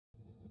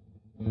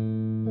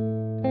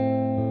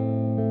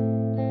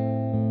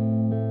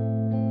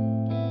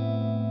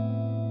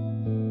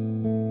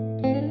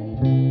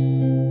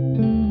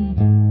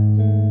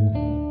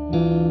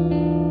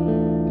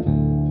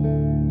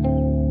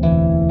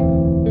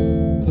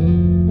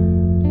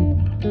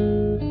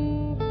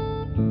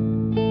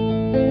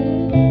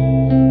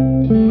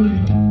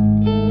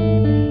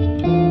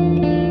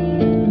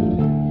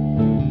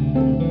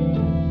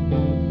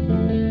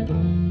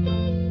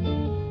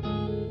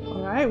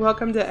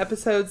Welcome to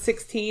episode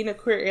 16 of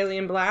Queer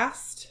Alien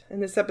Blast.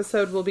 In this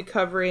episode, we'll be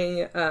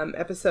covering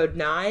episode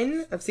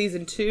 9 of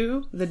season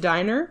 2, The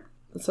Diner.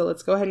 So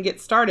let's go ahead and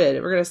get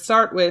started. We're going to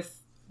start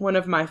with one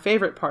of my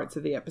favorite parts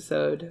of the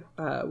episode,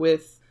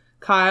 with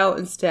Kyle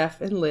and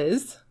Steph and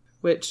Liz,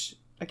 which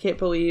I can't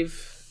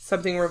believe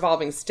something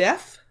revolving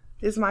Steph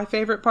is my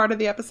favorite part of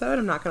the episode.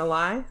 I'm not going to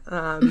lie.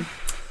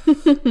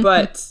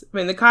 But, I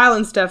mean, the Kyle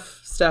and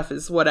Steph stuff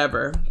is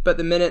whatever. But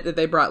the minute that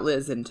they brought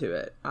Liz into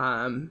it,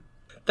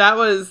 that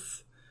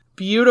was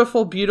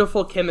beautiful,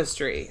 beautiful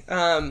chemistry.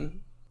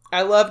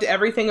 I loved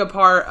everything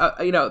apart,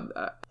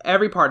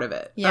 every part of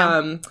it.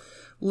 Yeah.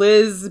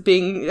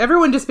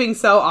 Everyone just being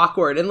so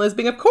awkward, and Liz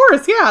being, of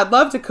course, yeah, I'd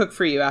love to cook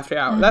for you after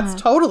hours. Mm-hmm. That's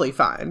totally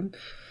fine.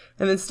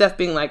 And then Steph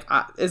being like,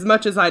 as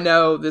much as I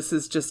know this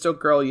is just a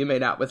girl you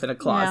made out with in a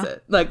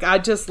closet. Yeah. Like, I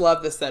just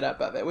love the setup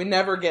of it. We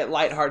never get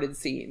lighthearted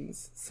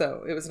scenes,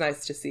 so it was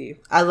nice to see.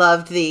 I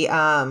loved the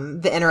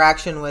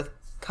interaction with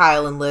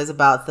Kyle and Liz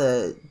about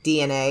the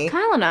DNA.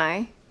 Kyle and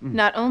I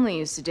not only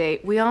used to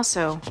date, we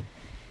also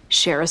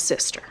share a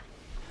sister.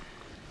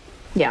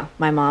 Yeah,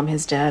 my mom,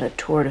 his dad, a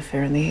torrid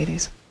affair in the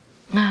 80s.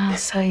 Oh,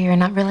 so you're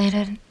not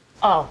related?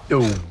 Oh.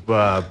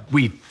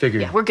 We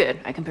figured. Yeah, we're good.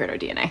 I compared our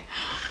DNA.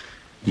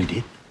 You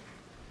did?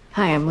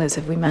 Hi, I'm Liz.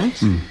 Have we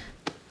met?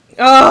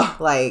 Oh,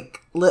 like,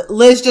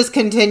 Liz just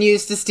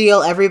continues to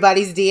steal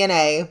everybody's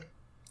DNA.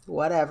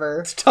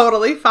 Whatever. It's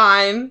totally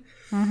fine.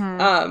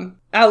 Mm-hmm.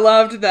 I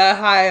loved the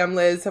 "Hi, I'm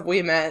Liz, have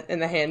we met?"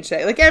 and the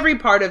handshake. Like, every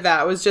part of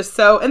that was just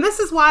so, and this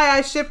is why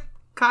I ship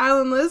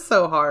Kyle and Liz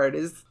so hard,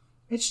 is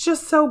it's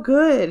just so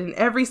good in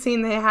every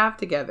scene they have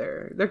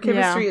together. Their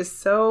chemistry is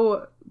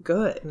so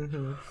good.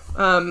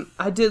 Mm-hmm.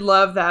 I did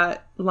love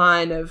that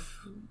line of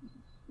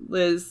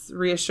Liz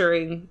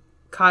reassuring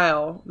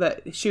Kyle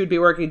that she would be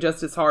working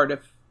just as hard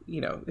if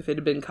it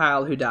had been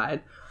Kyle who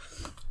died.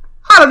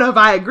 I don't know if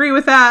I agree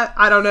with that.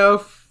 I don't know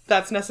if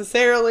that's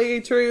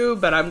necessarily true,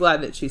 but I'm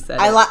glad that she said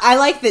it. I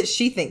like that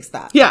she thinks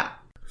that. Yeah.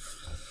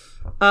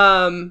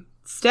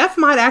 Steph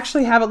might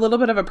actually have a little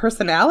bit of a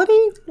personality.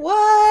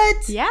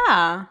 What?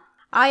 Yeah.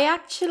 I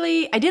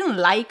didn't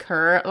like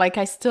her. Like,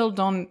 I still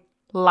don't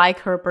like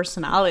her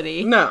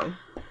personality. No.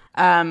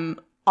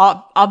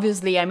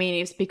 Obviously, I mean,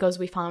 it's because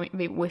we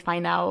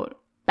find out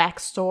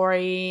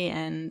backstory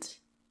and,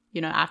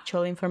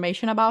 actual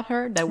information about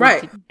her that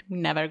we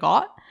never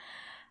got.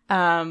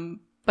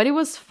 But it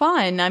was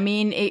fun. I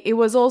mean, it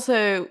was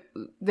also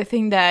the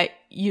thing that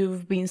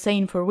you've been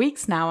saying for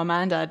weeks now,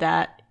 Amanda,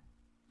 that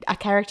a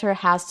character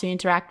has to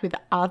interact with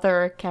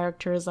other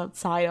characters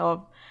outside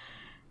of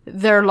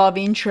their love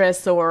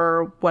interest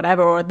or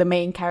whatever, or the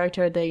main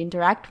character they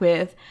interact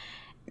with.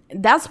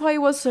 That's why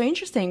it was so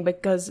interesting,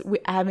 because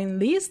having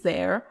Liz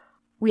there,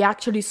 we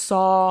actually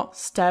saw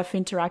Steph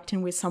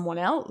interacting with someone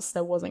else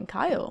that wasn't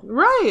Kyle.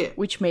 Right.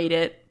 Which made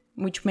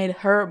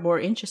her more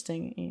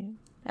interesting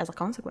as a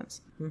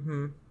consequence.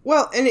 Mm-hmm.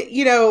 Well, and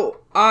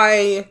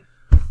I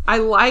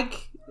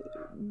like,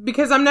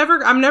 because I'm never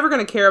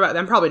going to care about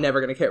them. I'm probably never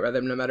going to care about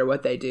them no matter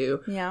what they do.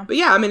 Yeah. But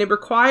yeah, I mean, it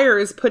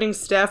requires putting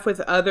Steph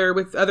with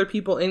other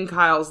people in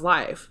Kyle's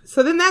life.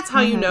 So then that's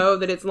how you know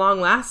that it's long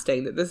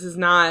lasting, that this is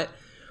not,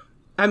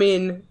 I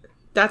mean,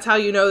 that's how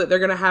you know that they're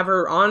going to have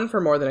her on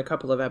for more than a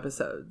couple of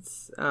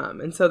episodes.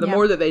 And so the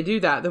more that they do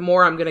that, the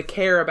more I'm going to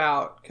care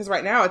about. Because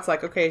right now it's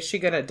like, okay, is she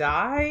going to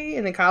die?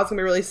 And then Kyle's going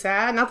to be really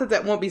sad. Not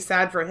that won't be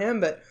sad for him,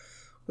 but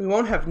we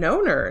won't have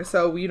known her.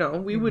 So, we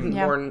wouldn't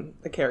mourn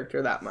the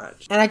character that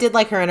much. And I did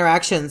like her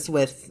interactions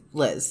with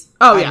Liz.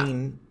 Oh, yeah. I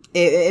mean,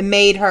 it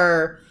made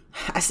her,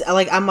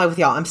 I'm with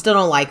y'all. I still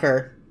don't like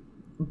her.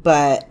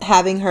 But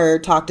having her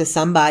talk to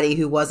somebody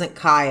who wasn't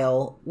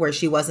Kyle, where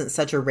she wasn't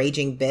such a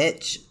raging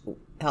bitch,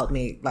 helped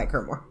me like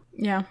her more.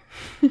 Yeah.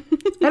 And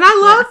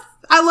I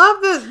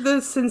love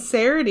the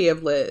sincerity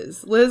of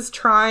Liz. Liz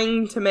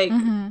trying to make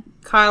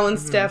Kyle and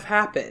Steph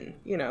happen.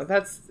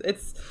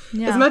 It's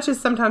as much as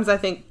sometimes I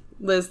think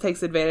Liz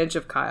takes advantage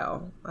of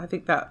Kyle. I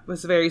think that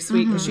was very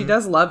sweet because she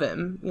does love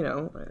him,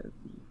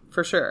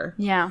 for sure.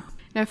 Yeah.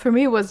 Now, for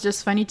me, it was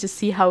just funny to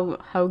see how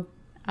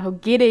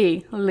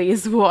giddy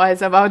Liz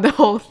was about the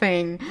whole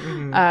thing.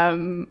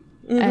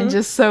 And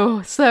just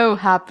so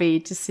happy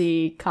to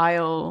see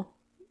Kyle,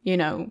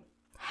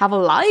 have a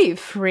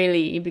life,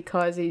 really,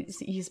 because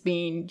he's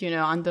been,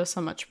 under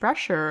so much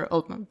pressure.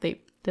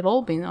 They've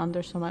all been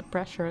under so much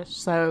pressure.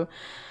 So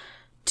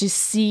to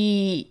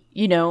see,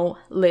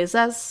 Liz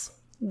has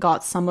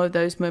got some of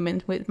those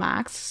moments with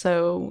Max.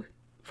 So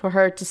for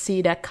her to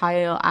see that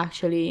Kyle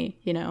actually,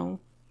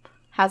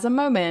 has a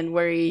moment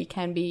where he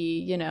can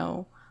be,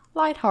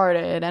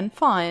 lighthearted and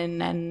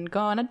fun and go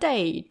on a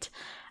date.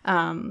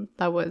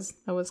 That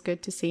was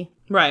good to see.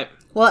 Right.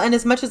 Well, and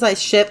as much as I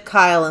ship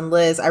Kyle and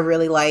Liz, I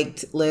really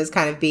liked Liz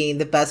kind of being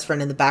the best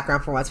friend in the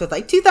background for once with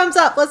like 2 thumbs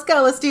up. Let's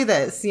go. Let's do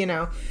this. You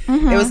know,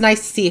 It was nice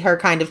to see her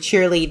kind of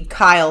cheerlead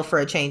Kyle for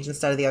a change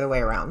instead of the other way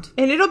around.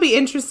 And it'll be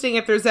interesting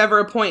if there's ever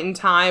a point in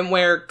time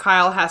where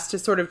Kyle has to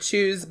sort of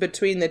choose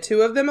between the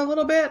two of them a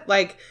little bit.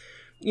 Like,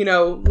 you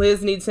know,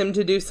 Liz needs him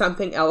to do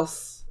something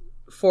else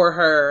for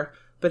her,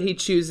 but he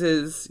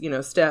chooses, you know,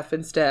 Steph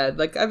instead.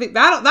 Like, I think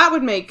that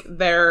would make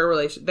their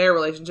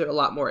relationship a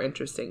lot more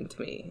interesting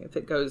to me if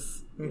it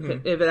goes,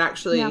 if it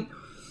actually,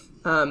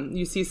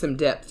 you see some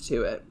depth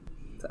to it.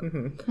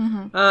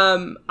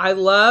 So. I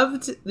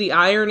loved the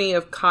irony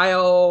of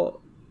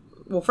Kyle.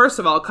 Well, first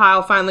of all,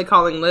 Kyle finally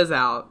calling Liz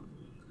out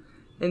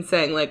and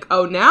saying like,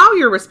 "Oh, now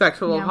you're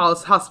respectful of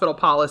hospital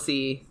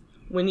policy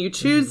when you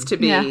choose to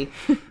be."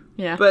 Yeah.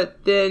 Yeah.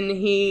 But then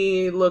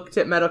he looked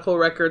at medical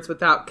records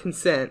without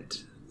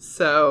consent.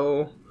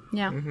 So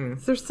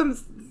there's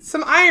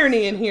some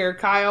irony in here,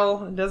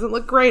 Kyle. It doesn't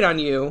look great on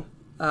you.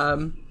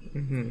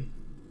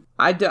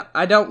 I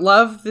don't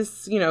love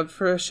this, you know,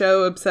 for a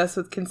show obsessed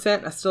with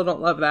consent. I still don't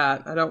love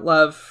that. I don't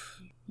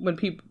love when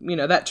people, you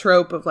know, that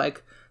trope of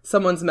like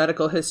someone's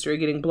medical history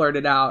getting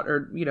blurted out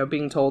or, you know,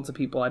 being told to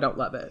people. I don't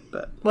love it.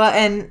 But well,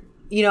 and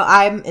you know,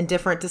 I'm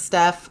indifferent to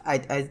Steph.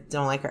 I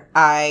don't like her.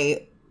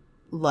 I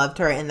loved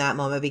her in that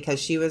moment because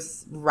she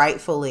was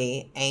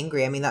rightfully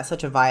angry. I mean, that's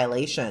such a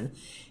violation.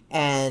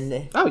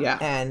 And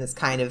and it's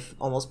kind of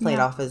almost played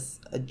off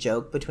as a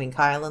joke between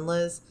Kyle and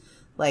Liz.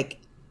 Like,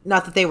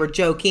 not that they were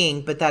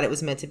joking, but that it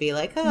was meant to be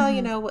like, oh,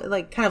 you know,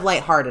 like kind of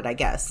lighthearted, I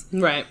guess.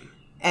 Right.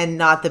 And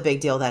not the big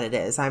deal that it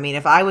is. I mean,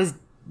 if I was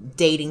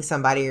dating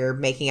somebody or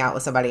making out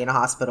with somebody in a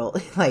hospital,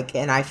 like,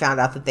 and I found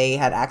out that they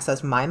had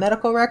access to my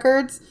medical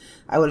records,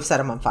 I would have set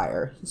them on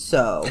fire.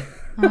 So.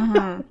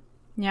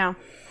 Yeah.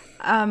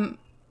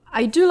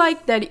 I do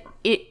like that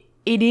it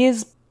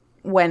is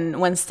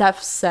when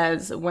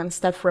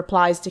Steph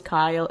replies to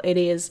Kyle, it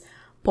is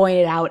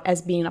pointed out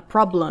as being a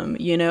problem,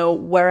 you know,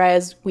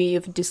 whereas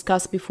we've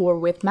discussed before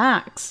with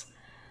Max,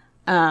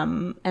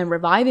 and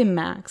reviving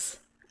Max,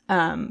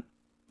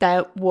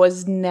 that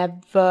was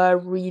never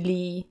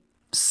really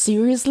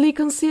seriously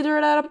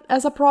considered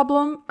as a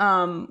problem.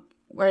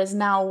 Whereas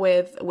now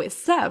with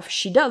Steph,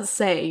 she does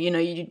say, you know,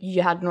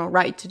 you had no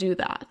right to do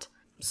that.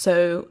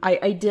 So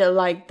I did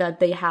like that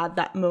they had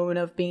that moment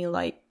of being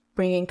like,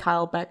 bringing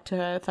Kyle back to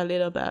earth a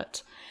little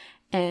bit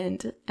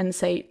and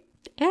say,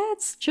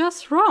 it's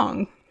just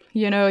wrong.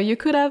 You know, you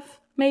could have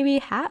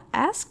maybe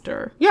asked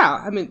her.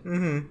 Yeah, I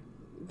mean,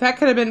 that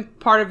could have been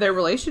part of their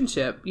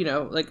relationship, you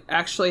know, like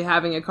actually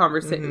having a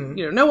conversation.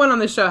 You know, no one on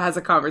the show has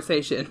a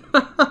conversation,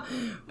 but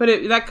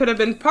that could have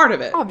been part of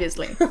it.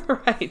 Obviously.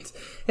 Right.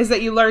 Is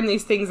that you learn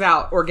these things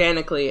out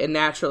organically and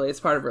naturally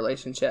as part of a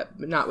relationship,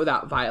 but not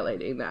without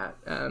violating that.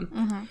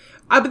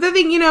 But the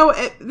thing, you know,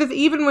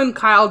 even when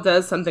Kyle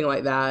does something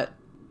like that,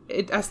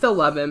 I still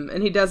love him,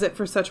 and he does it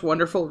for such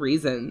wonderful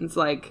reasons.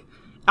 Like,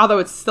 although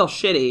it's still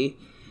shitty,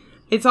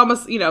 it's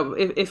almost, you know,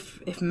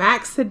 if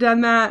Max had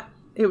done that,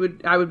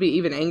 I would be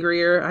even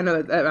angrier. I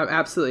know that I'm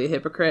absolutely a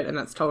hypocrite, and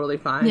that's totally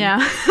fine. Yeah.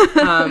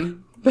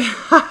 But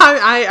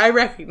I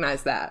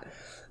recognize that.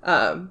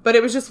 But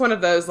it was just one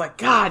of those, like,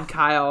 God,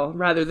 Kyle,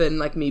 rather than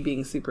like me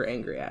being super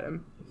angry at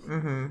him.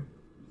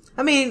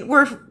 I mean,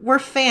 we're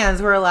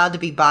fans. We're allowed to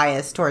be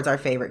biased towards our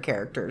favorite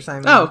characters. I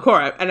mean, oh, of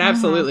course, and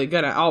absolutely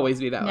gonna always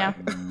be that way.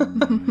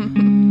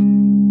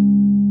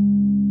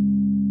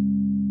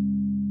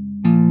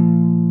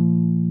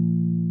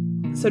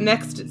 So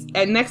next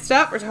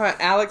up, we're talking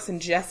about Alex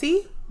and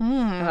Jesse,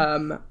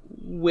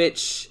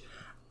 which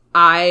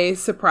I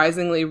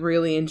surprisingly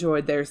really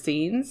enjoyed their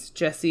scenes.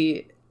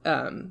 Jesse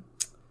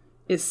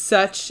is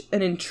such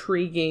an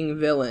intriguing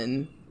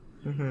villain.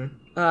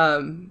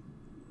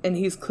 And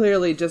he's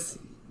clearly just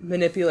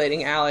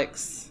manipulating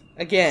Alex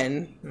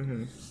again.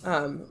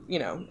 You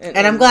know,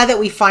 and I'm glad that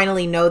we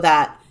finally know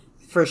that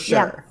for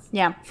sure.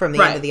 Yeah. From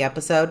the end of the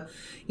episode,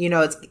 you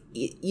know, it's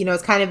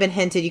kind of been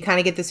hinted. You kind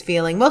of get this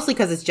feeling, mostly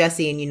because it's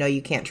Jesse, and you know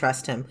you can't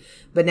trust him.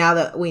 But now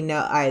that we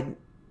know,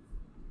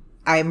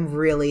 I'm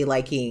really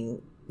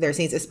liking their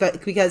scenes,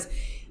 especially because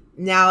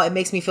now it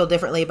makes me feel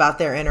differently about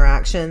their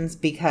interactions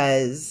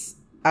because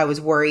I was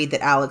worried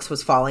that Alex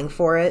was falling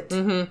for it.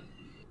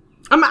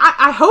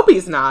 I hope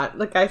he's not.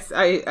 Like,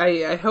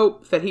 I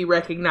hope that he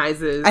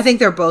recognizes. I think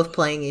they're both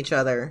playing each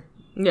other.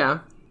 Yeah,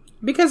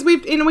 because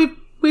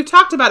we've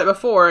talked about it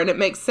before, and it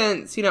makes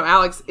sense. You know,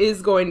 Alex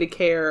is going to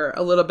care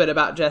a little bit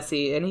about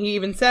Jesse, and he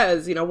even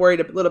says, you know, worried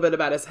a little bit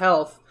about his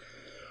health.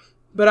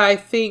 But I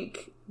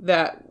think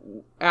that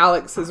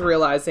Alex is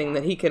realizing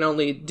that he can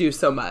only do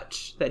so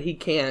much. That he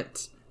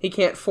can't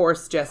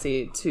force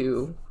Jesse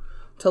to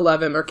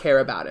love him or care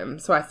about him.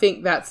 So I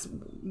think that's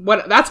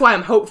why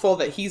I'm hopeful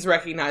that he's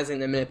recognizing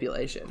the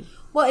manipulation.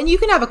 Well, and you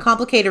can have a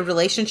complicated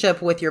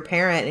relationship with your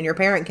parent, and your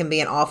parent can be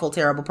an awful,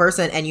 terrible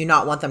person, and you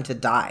not want them to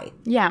die.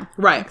 Yeah.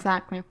 Right.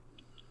 Exactly.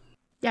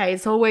 Yeah,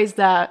 it's always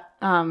that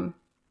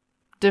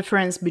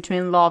difference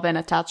between love and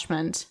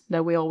attachment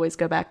that we always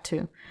go back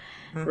to.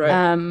 Right.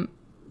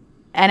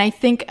 And I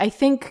think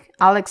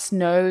Alex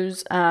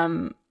knows.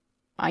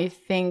 I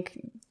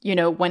think, you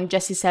know, when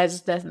Jesse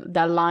says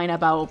that line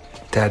about,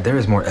 Dad, there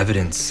is more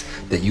evidence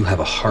that you have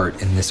a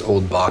heart in this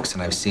old box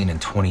than I've seen in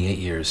 28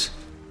 years.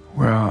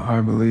 Well,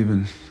 I believe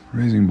in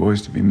raising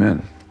boys to be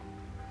men.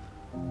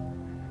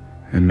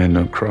 And men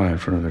don't cry in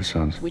front of their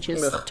sons. which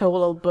is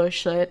total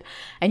bullshit,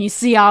 and you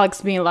see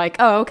Alex being like,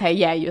 "Oh, okay,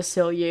 yeah, you're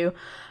still you,"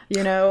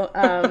 you know.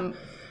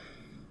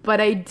 But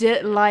I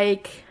did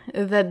like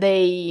that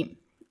they.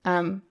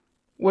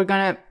 We're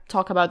gonna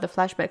talk about the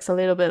flashbacks a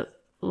little bit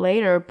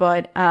later,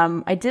 but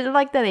I did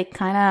like that they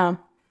kind of.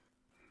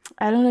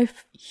 I don't know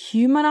if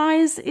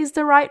humanize is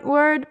the right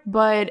word,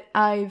 but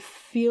I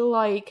feel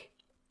like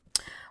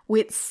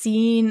we'd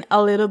seen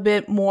a little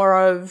bit more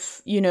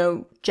of, you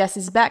know,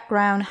 Jesse's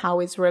background, how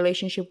his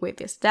relationship with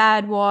his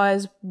dad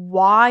was,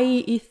 why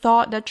he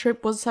thought that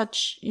Tripp was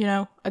such, you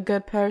know, a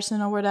good person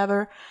or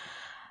whatever.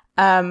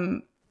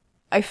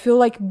 I feel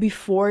like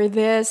before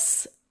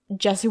this,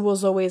 Jesse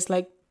was always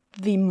like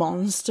the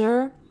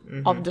monster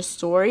of the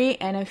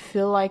story. And I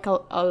feel like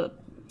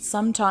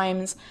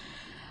sometimes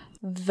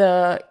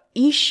the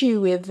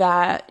issue with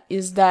that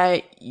is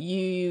that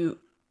you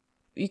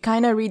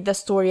kind of read the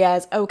story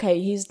as, okay,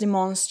 he's the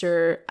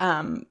monster,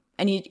 and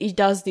he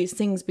does these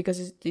things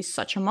because he's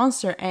such a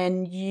monster,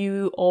 and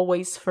you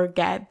always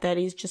forget that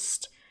he's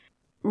just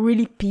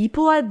really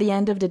people at the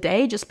end of the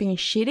day, just being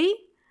shitty.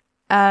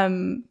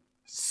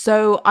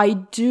 So I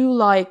do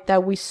like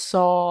that we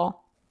saw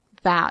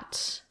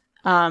that.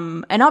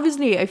 And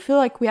obviously, I feel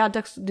like we had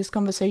this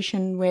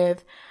conversation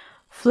with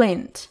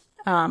Flint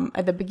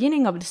at the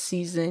beginning of the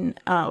season,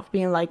 of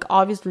being like,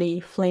 obviously,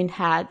 Flint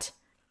had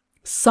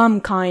some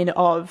kind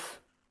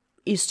of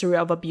history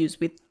of abuse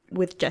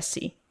with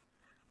Jesse,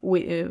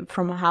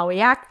 from how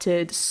he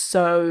acted.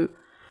 So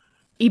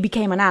he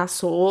became an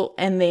asshole,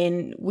 and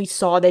then we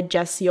saw that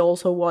Jesse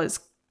also was,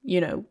 you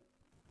know,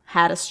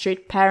 had a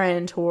strict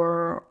parent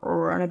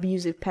or an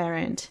abusive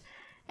parent,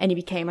 and he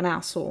became an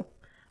asshole.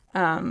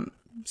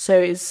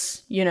 So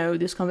it's, you know,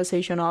 this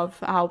conversation of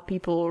how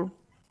people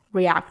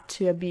react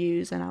to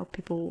abuse and how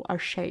people are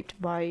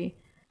shaped by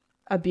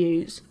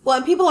abuse. Well,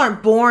 and people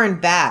aren't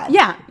born bad.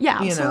 Yeah, You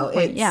know,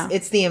 absolutely,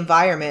 it's the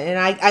environment. And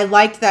I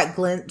liked that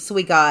glimpse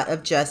we got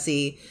of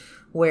Jesse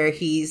where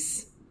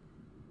he's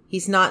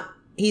not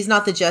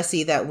the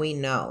Jesse that we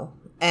know.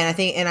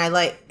 And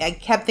I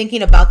kept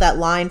thinking about that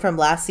line from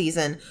last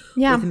season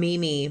with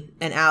Mimi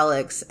and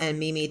Alex, and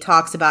Mimi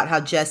talks about how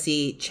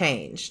Jesse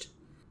changed.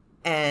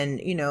 And,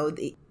 you know,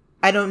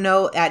 I don't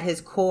know at his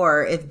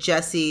core if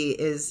Jesse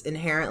is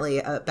inherently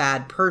a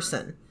bad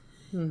person.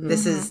 Mm-hmm.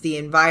 This is the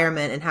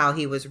environment and how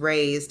he was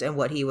raised and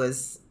what he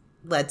was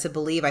led to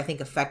believe, I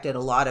think, affected a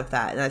lot of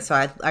that. And so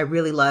I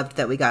really loved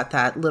that we got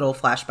that little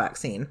flashback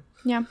scene.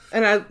 Yeah.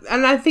 And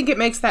I think it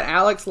makes that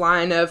Alex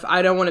line of,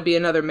 I don't want to be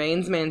another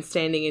mains man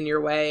standing in your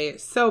way,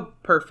 so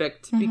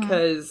perfect,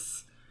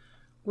 because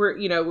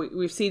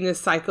we've seen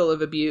this cycle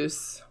of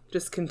abuse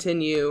just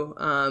continue,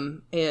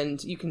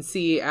 and you can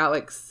see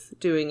Alex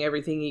doing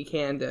everything he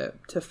can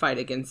to fight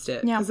against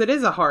it, because it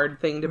is a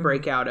hard thing to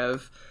break out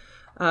of.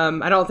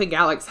 I don't think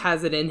Alex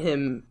has it in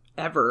him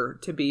ever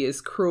to be as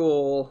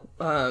cruel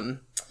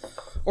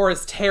or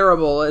as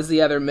terrible as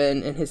the other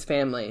men in his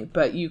family,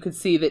 but you could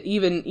see that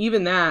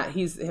even that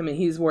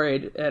he's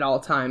worried at all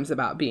times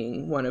about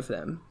being one of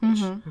them.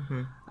 Which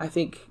I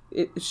think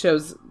it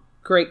shows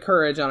great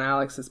courage on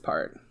Alex's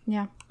part.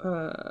 Yeah.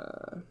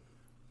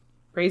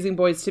 Raising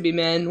boys to be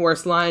men,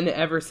 worst line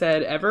ever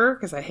said ever,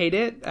 because I hate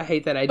it. I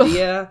hate that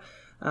idea.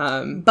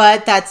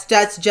 But that's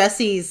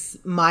Jesse's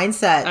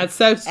mindset. That's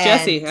so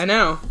Jesse. I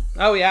know.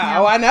 Oh yeah.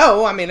 Oh, I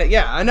know. I mean,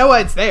 yeah, I know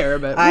why it's there,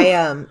 but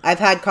I've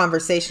had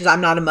conversations.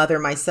 I'm not a mother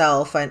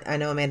myself. I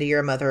know, Amanda, you're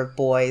a mother of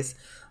boys,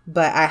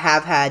 but I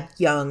have had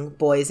young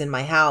boys in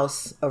my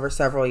house over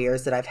several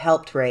years that I've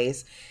helped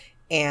raise,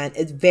 and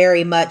it's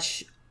very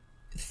much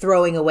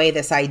throwing away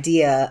this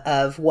idea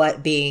of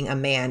what being a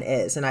man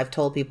is. And I've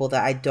told people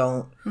that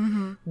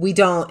we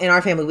don't, in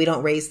our family, we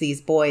don't raise these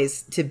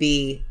boys to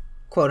be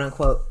quote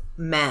unquote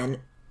men.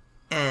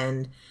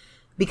 And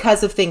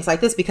because of things like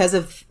this, because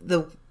of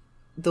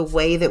the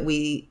way that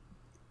we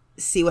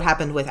see what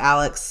happened with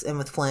Alex and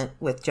with Flint,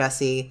 with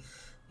Jesse,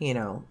 you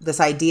know, this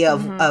idea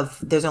of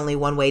there's only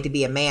one way to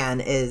be a man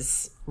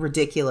is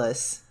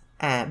ridiculous.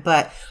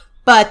 But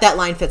that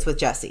line fits with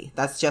Jesse.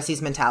 That's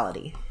Jesse's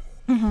mentality.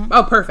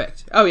 Oh,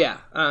 perfect. Oh, yeah.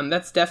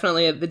 That's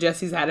definitely the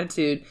Jesse's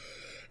attitude.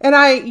 And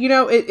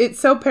it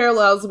so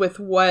parallels with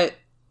what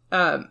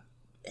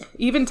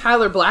even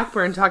Tyler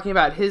Blackburn talking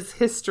about his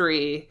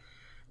history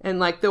and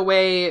like the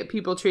way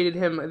people treated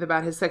him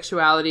about his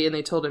sexuality, and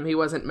they told him he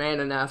wasn't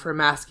man enough or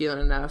masculine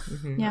enough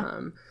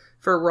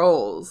for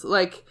roles.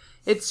 Like,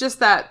 it's just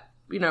that,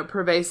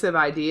 pervasive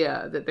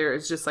idea that there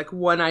is just like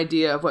one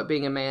idea of what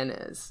being a man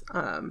is.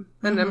 And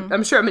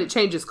I'm sure, it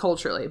changes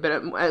culturally, but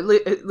at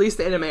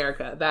least in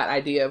America, that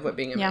idea of what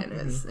being a man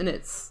is. And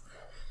it's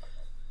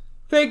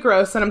very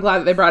gross, and I'm glad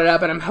that they brought it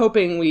up, and I'm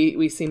hoping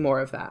we see more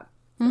of that.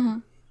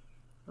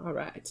 All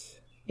right.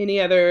 Any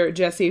other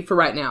Jesse for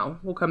right now?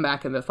 We'll come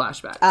back in the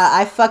flashback.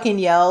 I fucking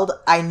yelled,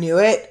 I knew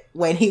it,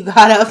 when he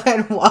got up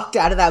and walked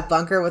out of that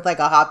bunker with like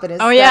a hop in his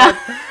step. Yeah.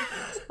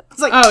 It's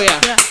like, oh,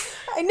 yeah.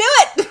 I knew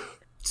it.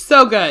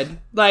 So good.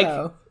 Like,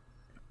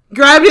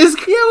 grabbed his...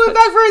 Yeah, went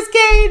back for his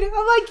cane.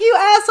 I'm like, you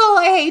asshole,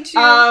 I hate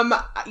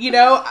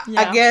you.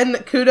 Again,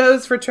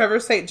 kudos for Trevor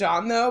St.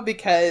 John, though,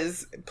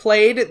 because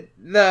played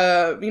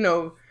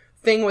the,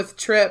 thing with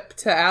Trip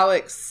to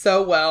Alex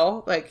so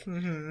well. Like,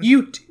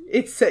 you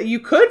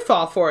could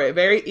fall for it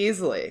very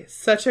easily.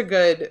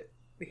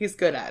 He's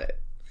good at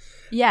it.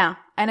 Yeah,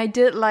 and I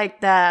did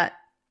like that,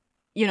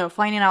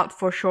 finding out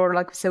for sure,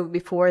 like we said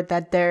before,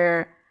 that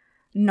they're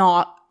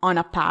not on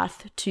a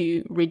path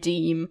to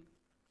redeem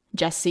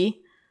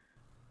Jesse.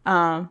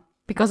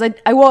 Because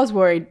I was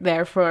worried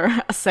there for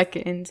a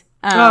second.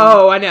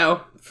 I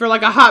know. For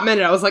like a hot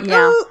minute, I was like,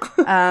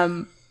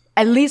 oh.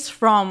 At least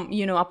from,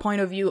 a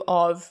point of view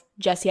of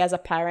Jesse as a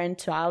parent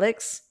to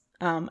Alex,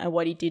 and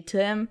what he did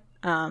to him.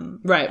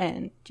 Right.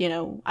 And,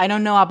 I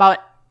don't know about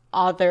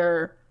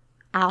other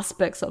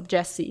aspects of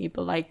Jesse,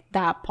 but like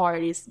that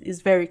part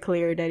is very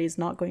clear that he's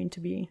not going to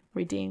be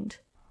redeemed.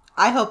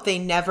 I hope they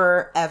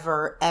never,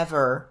 ever,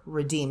 ever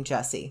redeem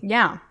Jesse.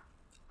 Yeah.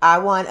 I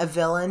want a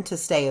villain to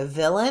stay a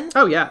villain.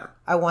 Oh, yeah.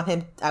 I want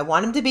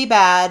him to be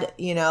bad.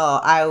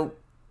 I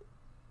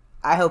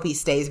hope he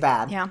stays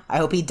bad. Yeah. I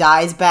hope he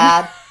dies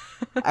bad.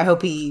 I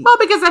hope he... Well,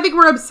 because I think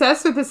we're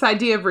obsessed with this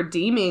idea of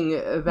redeeming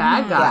a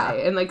bad guy.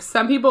 Yeah. And like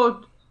some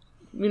people,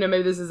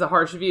 maybe this is a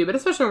harsh view, but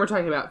especially when we're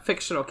talking about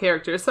fictional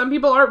characters, some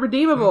people aren't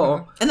redeemable.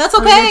 Mm-hmm. And that's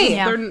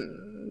okay.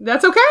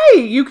 That's okay.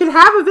 You can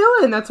have a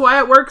villain. That's why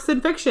it works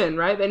in fiction,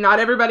 right? And not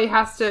everybody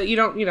has to,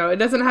 it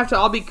doesn't have to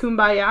all be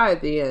kumbaya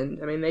at the end.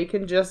 I mean, they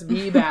can just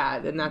be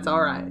bad, and that's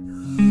all right.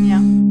 Yeah.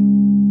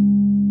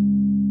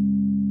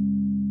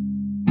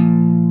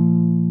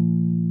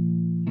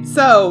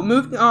 So,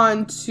 moving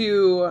on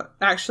to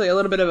actually a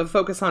little bit of a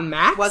focus on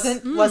Max.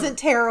 Wasn't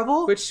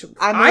terrible. Which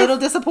I'm a little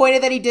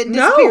disappointed that he didn't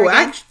disappear. No,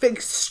 actually,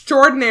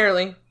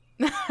 extraordinarily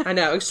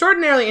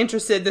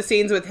interested the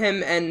scenes with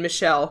him and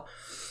Michelle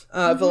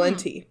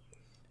Valenti.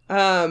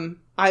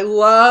 I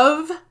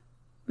love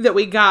that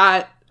we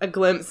got a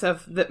glimpse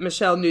of that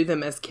Michelle knew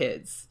them as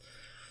kids.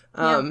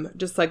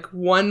 Just like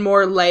one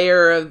more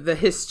layer of the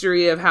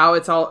history of how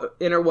it's all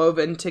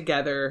interwoven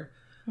together.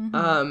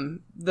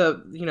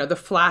 The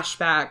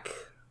flashback,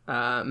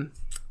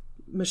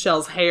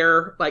 Michelle's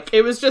hair, like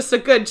it was just a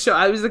good show.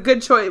 It was a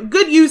good choice,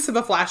 good use of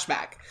a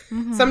flashback.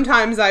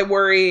 Sometimes I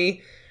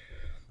worry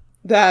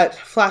that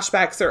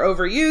flashbacks are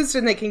overused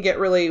and they can get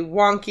really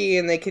wonky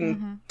and they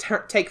can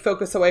take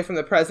focus away from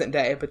the present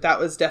day. But that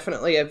was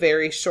definitely a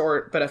very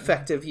short but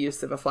effective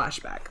use of a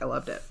flashback. I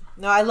loved it.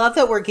 No, I love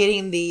that we're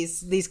getting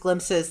these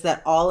glimpses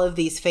that all of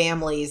these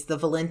families, the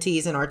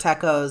Valentis and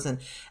Artecos and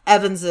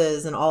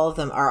Evanses and all of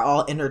them are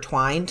all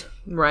intertwined.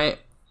 Right.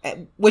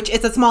 Which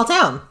it's a small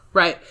town.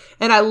 Right.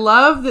 And I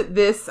love that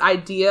this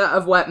idea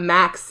of what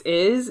Max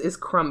is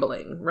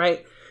crumbling,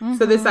 right?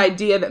 So this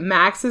idea that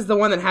Max is the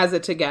one that has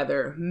it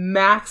together.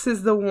 Max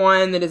is the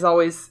one that is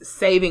always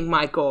saving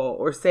Michael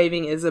or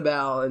saving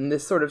Isabel, and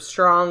this sort of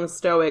strong,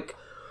 stoic,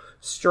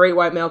 straight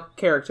white male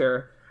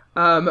character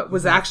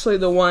was actually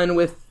the one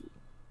with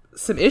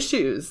some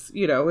issues,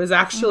 is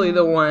actually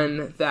the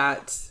one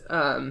that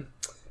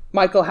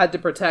Michael had to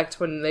protect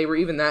when they were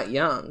even that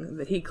young,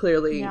 that he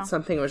clearly,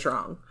 something was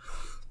wrong.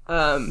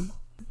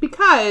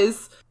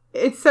 Because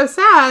it's so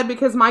sad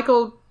because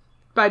Michael,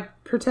 by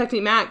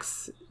protecting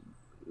Max,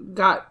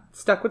 got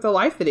stuck with the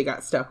life that he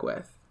got stuck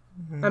with.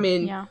 I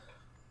mean,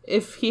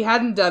 if he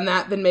hadn't done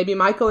that, then maybe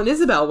Michael and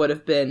Isabel would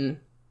have been,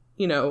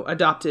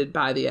 adopted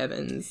by the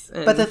Evans.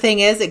 But the thing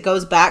is, it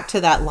goes back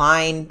to that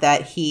line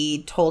that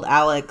he told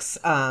Alex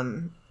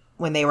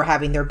when they were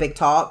having their big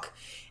talk.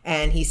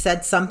 And he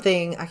said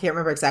something, I can't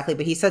remember exactly,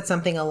 but he said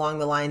something along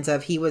the lines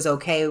of he was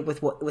okay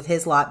with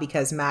his lot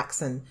because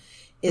Max and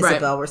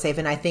Isabel were safe.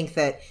 And I think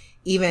that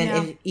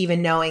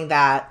even knowing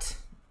that,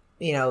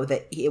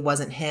 that it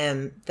wasn't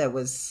him that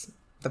was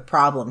the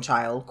problem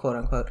child, quote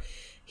unquote,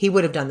 he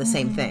would have done the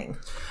same thing.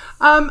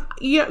 On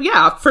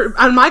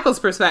Michael's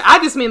perspective, I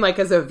just mean like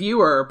as a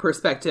viewer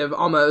perspective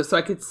almost.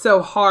 Like it's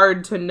so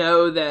hard to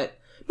know that,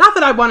 not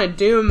that I wanted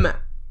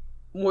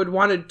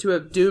to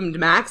have doomed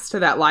Max to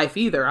that life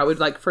either. I would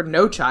like for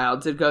no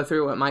child to go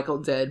through what Michael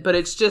did, but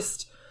it's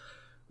just,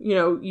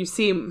 you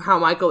see how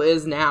Michael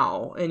is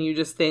now and you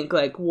just think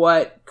like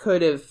what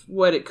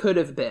it could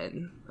have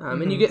been.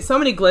 And you get so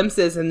many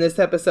glimpses in this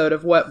episode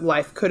of what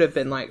life could have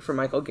been like for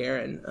Michael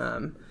Guerin.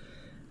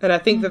 And I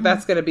think that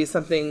that's going to be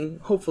something,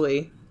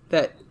 hopefully,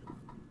 that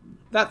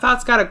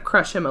thought's got to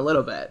crush him a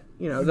little bit.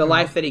 The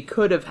life that he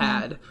could have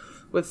had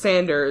with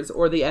Sanders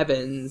or the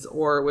Evans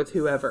or with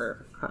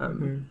whoever.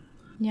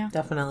 Yeah,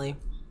 definitely.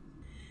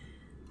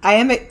 I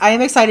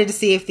am excited to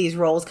see if these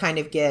roles kind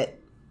of get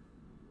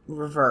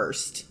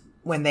reversed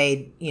when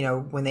they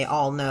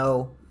all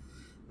know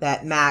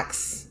that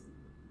Max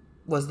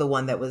was the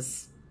one that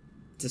was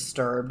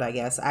disturbed, I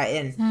guess.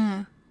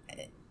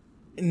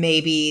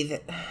 Maybe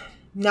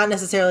not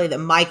necessarily that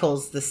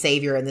Michael's the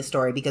savior in the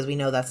story, because we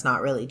know that's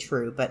not really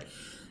true, but,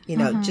 you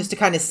know, just to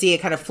kind of see it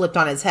kind of flipped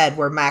on its head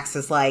where Max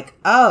is like,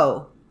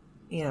 oh,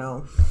 you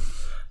know.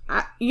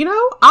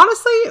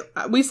 Honestly,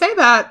 we say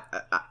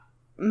that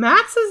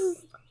Max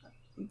is,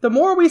 the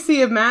more we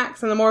see of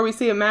Max and the more we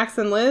see of Max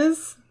and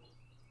Liz,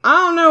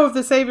 I don't know if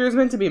the savior is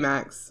meant to be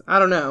Max. I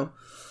don't know.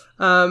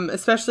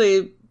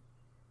 Especially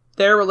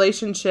their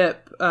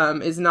relationship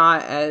is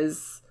not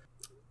as,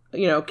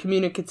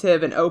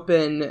 communicative and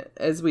open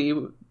as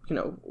we're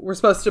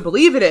supposed to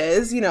believe it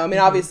is.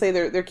 Obviously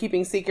they're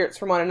keeping secrets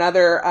from one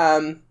another.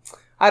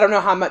 I don't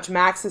know how much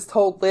Max has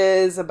told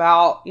Liz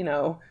about,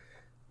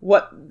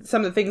 what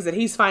some of the things that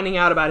he's finding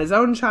out about his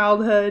own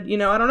childhood.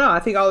 I don't know. I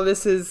think all of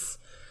this is,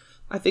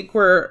 if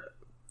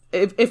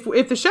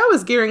the show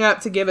is gearing up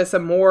to give us a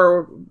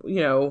more,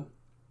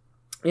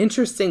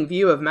 interesting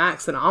view of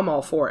Max, then I'm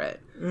all for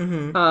it.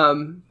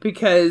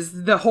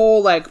 Because the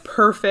whole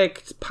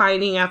perfect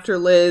pining after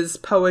Liz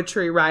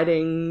poetry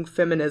writing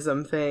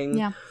feminism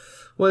thing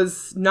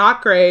was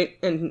not great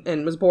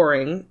and was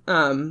boring.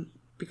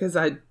 Because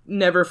I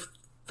never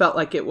felt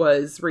like it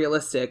was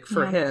realistic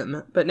for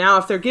him. But now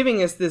if they're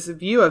giving us this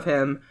view of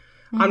him,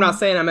 I'm not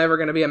saying I'm ever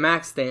going to be a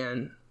Max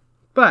stan,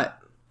 but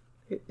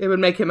it would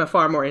make him a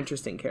far more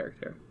interesting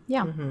character.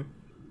 Yeah.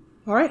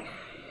 All right.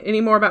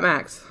 Any more about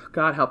Max?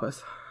 God help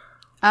us.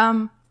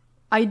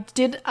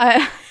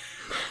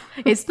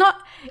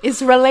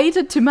 It's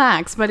related to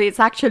Max, but it's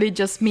actually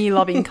just me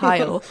loving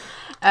Kyle.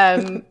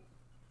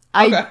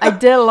 I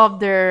did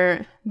love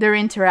their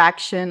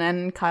interaction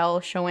and Kyle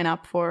showing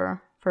up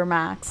for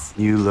Max.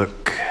 You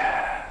look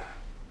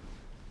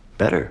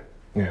better.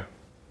 Yeah.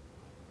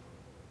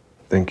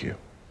 Thank you.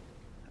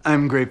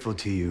 I'm grateful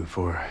to you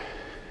for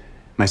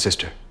my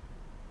sister.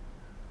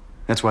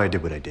 That's why I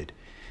did what I did.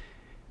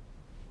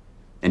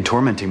 And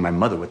tormenting my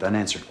mother with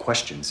unanswered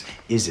questions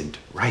isn't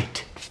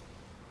right.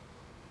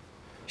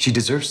 She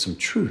deserves some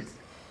truth.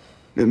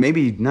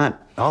 Maybe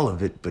not all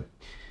of it, but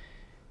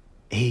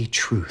a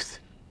truth.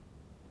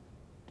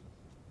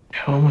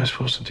 How am I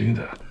supposed to do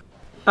that?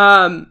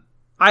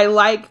 I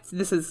liked,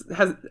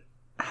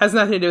 has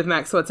nothing to do with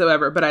Max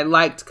whatsoever, but I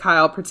liked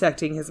Kyle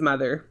protecting his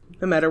mother,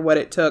 no matter what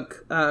it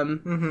took.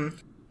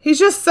 He's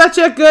just such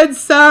a good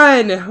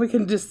son. We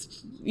can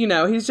just,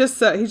 he's just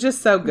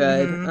so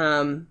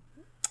good.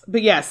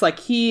 But yes,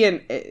 he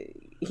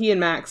and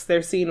Max,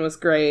 their scene was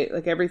great.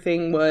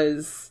 Everything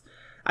was,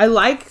 I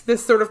like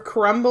this sort of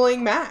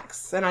crumbling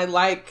Max, and I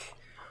like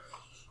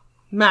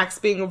Max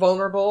being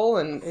vulnerable,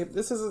 and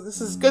this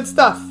is good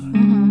stuff.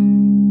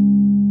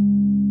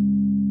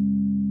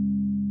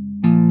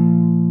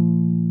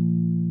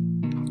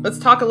 Let's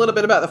talk a little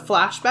bit about the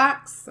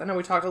flashbacks. I know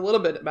we talked a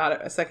little bit about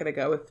it a second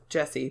ago with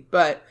Jesse,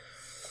 but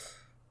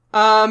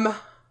I'm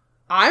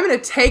going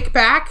to take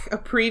back a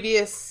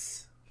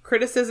previous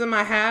criticism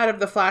I had of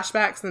the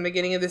flashbacks in the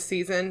beginning of this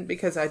season,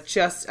 because I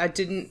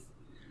think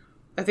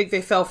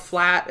they fell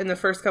flat in the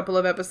first couple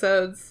of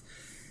episodes,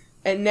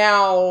 and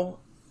now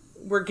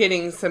we're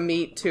getting some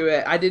meat to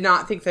it. I did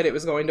not think that it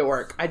was going to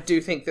work. I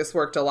do think this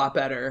worked a lot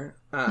better.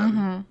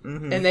 And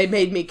they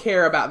made me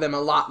care about them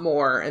a lot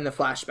more in the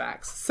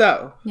flashbacks.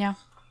 So yeah,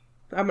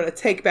 I'm going to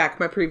take back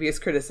my previous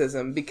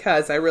criticism,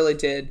 because I really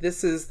did.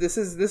 This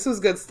was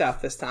good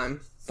stuff this time.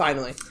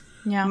 Finally.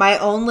 Yeah.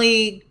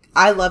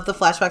 I love the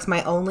flashbacks.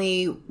 My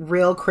only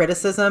real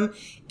criticism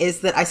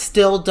is that I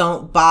still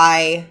don't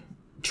buy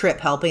Trip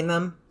helping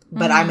them.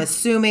 But I'm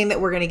assuming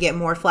that we're going to get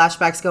more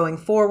flashbacks going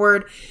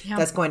forward. Yep.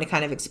 That's going to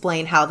kind of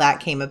explain how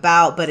that came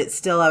about. But it's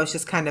still, I was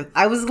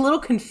a little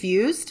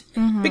confused.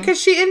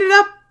 Because she ended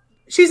up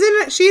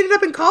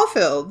in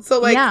Caulfield.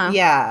 So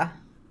yeah.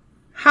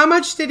 How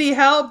much did he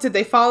help? Did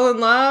they fall in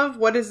love?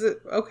 What is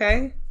it?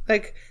 Okay.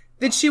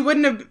 That she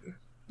wouldn't have...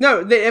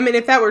 No,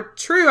 if that were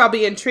true, I'll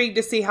be intrigued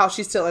to see how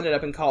she still ended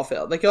up in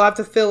Caulfield. You'll have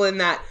to fill in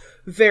that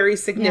very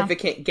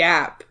significant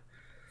gap,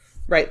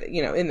 right?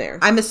 In there.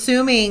 I'm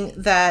assuming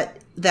that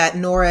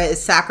Nora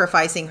is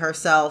sacrificing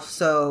herself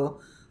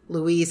so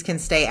Louise can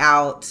stay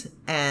out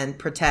and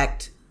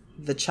protect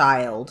the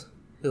child,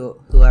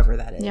 whoever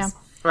that is. Yeah.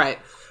 Right.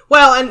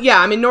 Well, and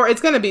yeah, Nora,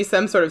 it's going to be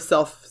some sort of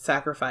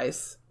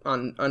self-sacrifice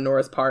on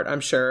Nora's part,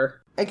 I'm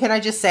sure. And can I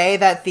just say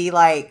that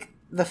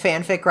the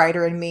fanfic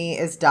writer in me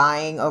is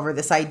dying over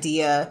this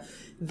idea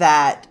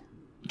that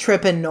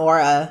Trip and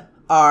Nora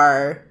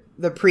are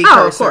the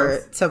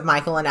precursor to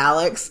Michael and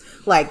Alex.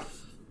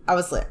 I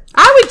was lit.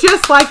 I would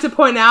just like to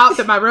point out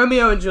that my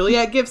Romeo and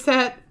Juliet gift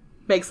set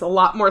makes a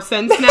lot more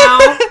sense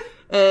now,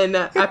 and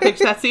I picked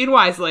that scene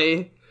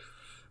wisely,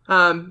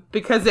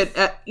 because it,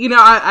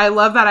 I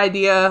love that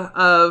idea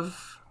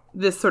of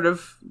this sort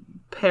of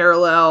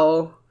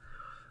parallel.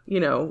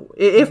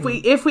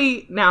 If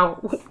we now,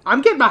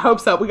 I'm getting my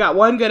hopes up. We got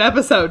one good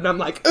episode, and I'm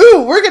like,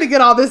 ooh, we're gonna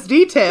get all this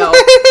detail.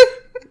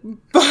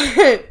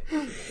 But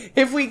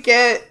if we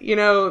get,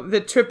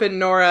 the Trip and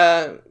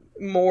Nora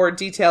more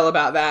detail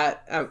about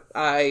that,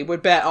 I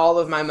would bet all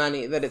of my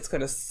money that it's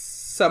going to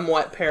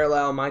somewhat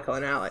parallel Michael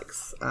and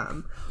Alex.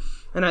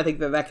 And I think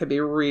that could be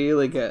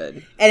really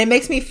good. And it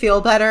makes me feel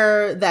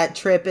better that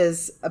Trip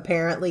is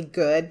apparently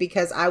good,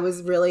 because I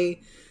was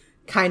really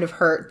kind of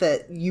hurt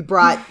that you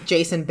brought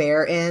Jason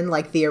Behr in,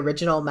 like the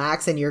original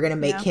Max, and you're going to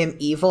make him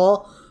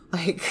evil.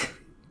 Like,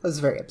 I was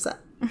very upset.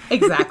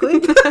 Exactly.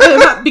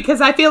 Because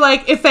I feel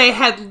like if they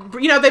had,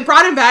 they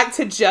brought him back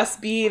to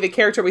just be the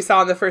character we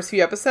saw in the first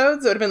few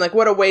episodes, it would have been like,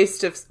 what a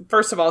waste of,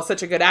 first of all,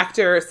 such a good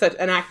actor, such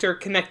an actor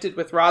connected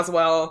with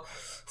Roswell.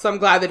 So I'm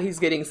glad that he's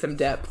getting some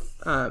depth.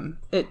 And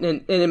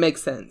it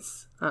makes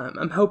sense.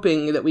 I'm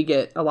hoping that we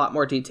get a lot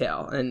more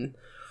detail, and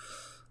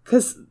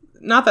because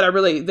not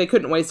that they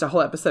couldn't waste a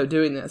whole episode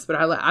doing this, but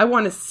I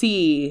want to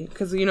see,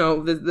 because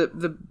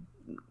the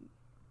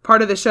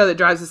part of the show that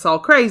drives us all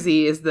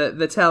crazy is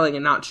the telling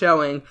and not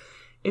showing.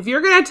 If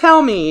you're gonna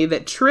tell me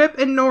that Trip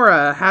and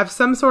Nora have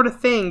some sort of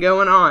thing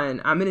going on,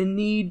 I'm gonna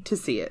need to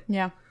see it.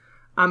 Yeah,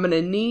 I'm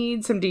gonna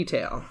need some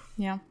detail.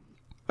 Yeah.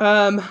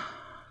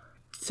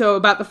 So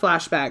about the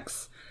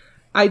flashbacks,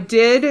 I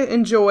did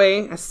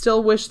enjoy, I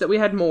still wish that we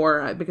had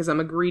more, because I'm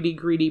a greedy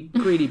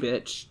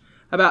bitch,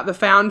 about the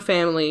found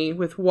family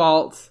with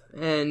Walt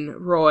and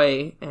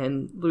Roy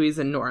and Louise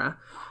and Nora.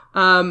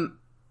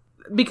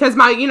 Because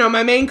my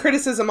main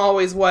criticism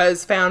always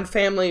was found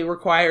family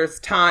requires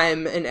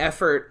time and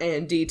effort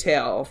and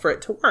detail for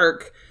it to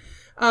work.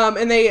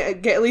 And they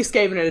at least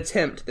gave it an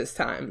attempt this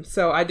time.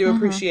 So I do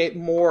appreciate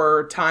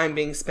more time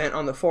being spent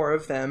on the four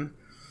of them.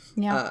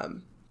 Yeah.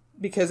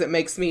 Because it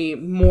makes me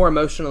more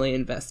emotionally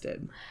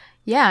invested.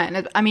 Yeah,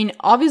 and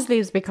obviously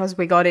it's because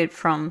we got it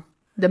from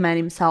the man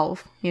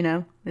himself,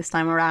 this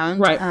time around.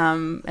 Right.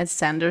 As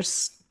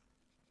Sanders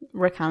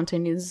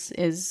recounting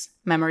his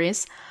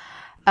memories.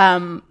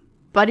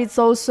 But it's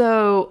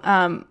also,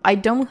 I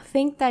don't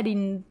think that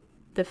in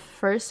the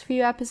first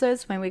few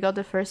episodes, when we got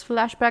the first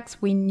flashbacks,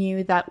 we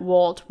knew that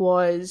Walt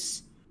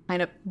was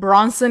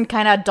Bronson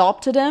kind of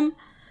adopted him.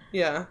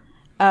 Yeah.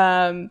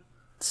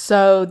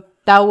 So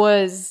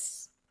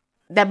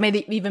that made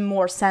it even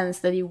more sense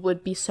that he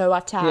would be so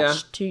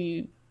attached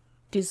to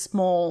this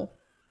small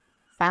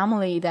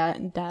family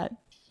that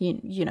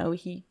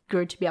he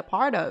grew to be a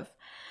part of,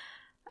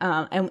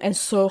 and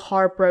so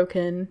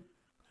heartbroken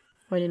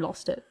when he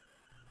lost it.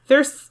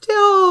 They're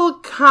still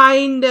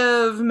kind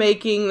of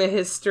making the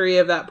history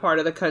of that part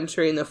of the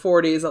country in the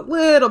 40s a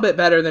little bit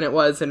better than it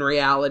was in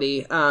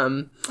reality.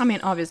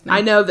 Obviously.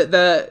 I know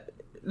that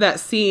that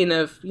scene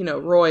of,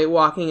 Roy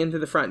walking into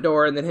the front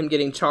door and then him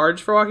getting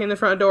charged for walking in the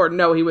front door,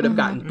 no, he would have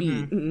gotten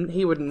beaten.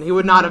 He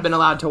would not have been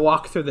allowed to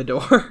walk through the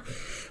door.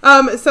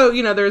 So,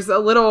 there's a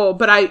little,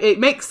 but it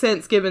makes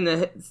sense given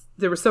that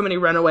there were so many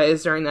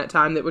runaways during that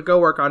time that would go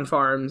work on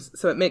farms.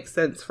 So it makes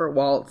sense for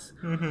Walt.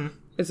 Mm-hmm.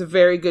 It's a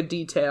very good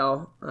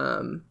detail.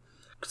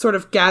 Sort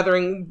of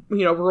gathering,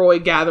 Roy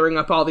gathering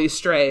up all these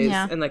strays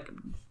and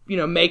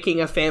making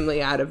a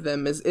family out of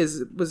them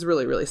was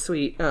really, really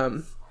sweet.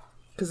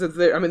 Because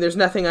there's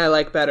nothing I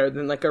like better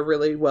than a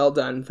really well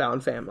done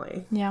found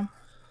family. Yeah.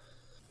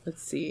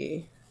 Let's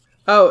see.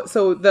 Oh,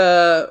 so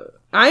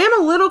I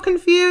am a little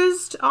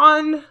confused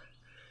on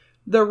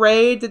the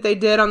raid that they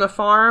did on the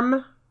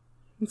farm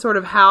and sort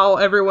of how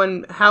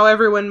everyone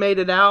made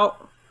it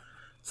out.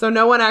 So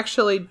no one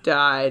actually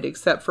died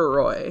except for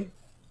Roy.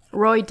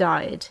 Roy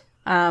died.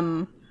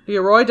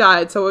 Roy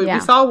died. So we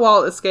saw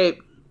Walt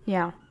escape.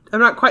 Yeah.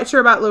 I'm not quite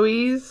sure about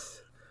Louise.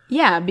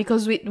 Yeah,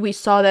 because we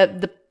saw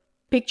the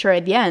picture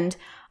at the end.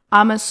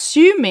 I'm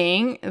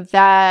assuming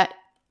that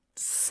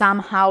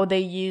somehow they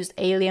used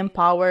alien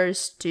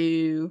powers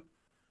to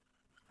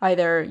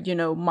either,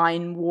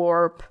 mind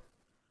warp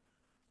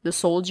the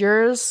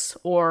soldiers,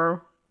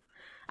 or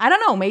I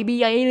don't know, maybe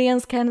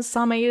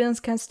some aliens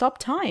can stop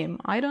time.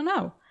 I don't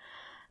know.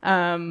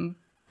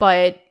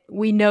 But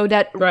we know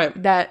that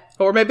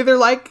or maybe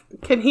they're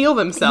can heal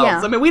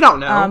themselves. We don't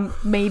know.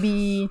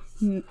 Maybe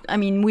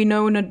we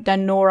know that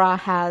Nora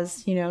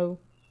has,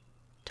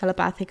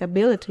 telepathic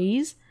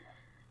abilities.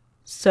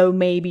 So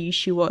maybe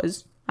she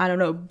was, I don't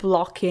know,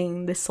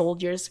 blocking the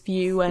soldiers'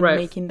 view and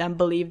making them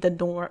believe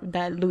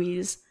that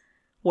Louise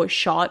was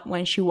shot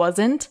when she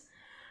wasn't.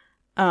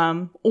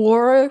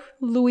 Or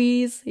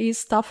Louise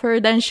is tougher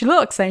than she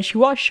looks and she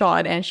was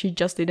shot and she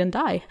just didn't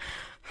die.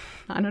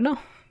 I don't know.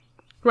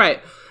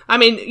 Right.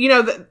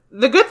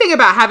 The good thing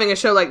about having a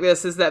show like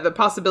this is that the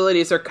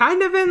possibilities are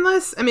kind of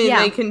endless.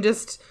 They can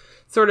just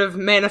sort of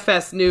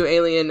manifest new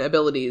alien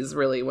abilities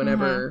really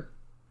whenever.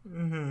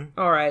 Mm-hmm.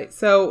 All right.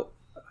 So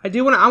I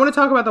want to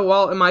talk about the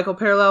Walt and Michael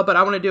parallel, but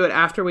I want to do it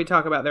after we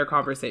talk about their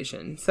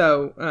conversation.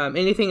 So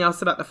anything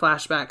else about the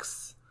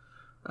flashbacks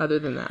other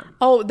than that?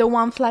 Oh, the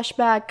one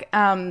flashback,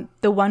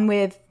 the one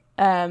with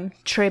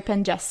Trip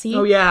and Jesse.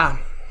 Oh, yeah.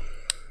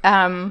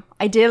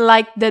 I did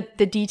like the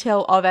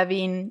detail of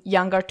having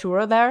young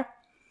Arturo there.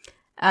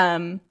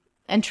 And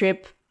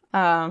Trip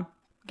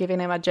giving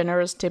him a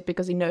generous tip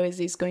because he knows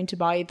he's going to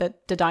buy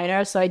the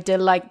diner. So I did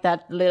like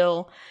that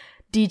little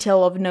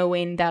detail of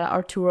knowing that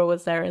Arturo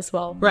was there as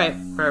well. Right.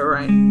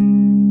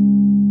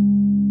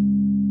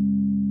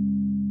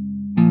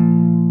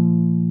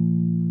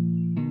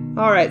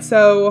 All right,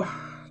 so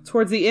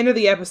towards the end of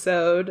the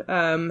episode,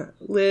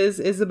 Liz,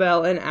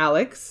 Isabel, and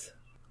Alex,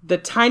 the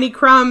tiny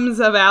crumbs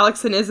of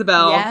Alex and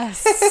Isabel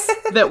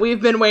that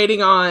we've been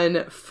waiting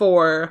on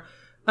for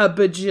a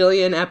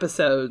bajillion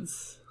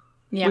episodes.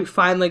 Yeah. We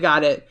finally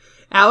got it.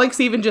 Alex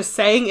even just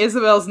saying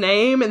Isabel's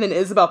name and then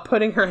Isabel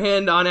putting her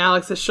hand on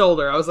Alex's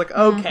shoulder. I was like,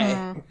 okay.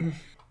 Mm-hmm.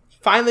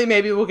 Finally,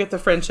 maybe we'll get the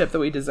friendship that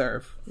we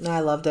deserve. I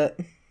loved it.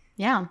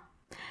 Yeah.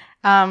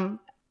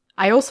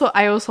 I also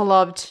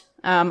loved,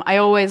 I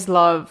always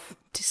love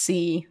to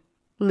see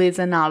Liz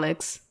and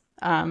Alex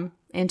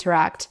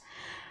interact,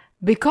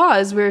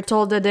 because we're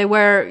told that they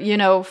were, you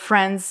know,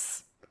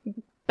 friends,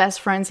 best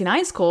friends in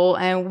high school,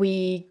 and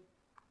we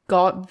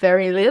got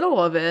very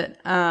little of it.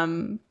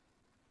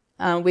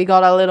 We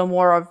got a little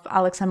more of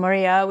Alex and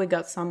Maria. We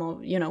got some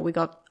of, you know, we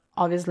got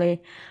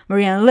obviously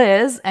Maria and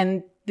Liz,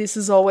 and this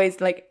is always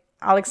like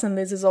Alex and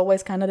Liz is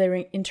always kind of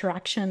the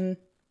interaction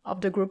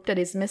of the group that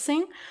is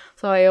missing.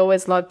 So I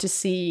always love to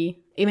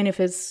see, even if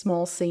it's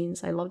small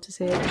scenes, I love to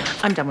see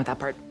it. I'm done with that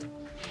part.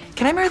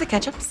 Can I marry the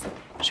ketchups?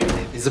 Sure.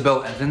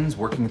 Isabel Evans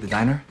working at the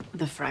diner?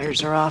 The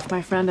fryers are off,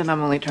 my friend, and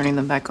I'm only turning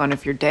them back on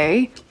if your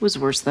day was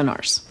worse than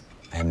ours.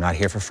 I am not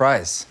here for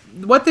fries.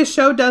 What this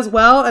show does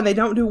well, and they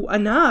don't do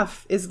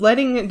enough, is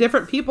letting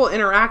different people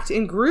interact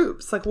in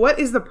groups. Like, what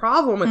is the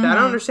problem with that? I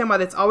don't understand why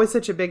that's always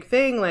such a big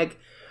thing. Like,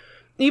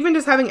 even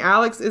just having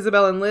Alex,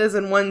 Isabel, and Liz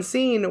in one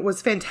scene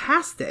was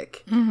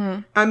fantastic.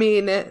 Mm-hmm. I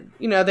mean,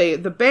 you know,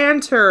 the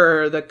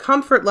banter, the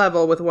comfort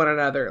level with one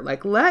another.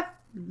 Like, let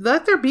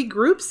there be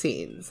group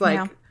scenes.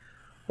 Like,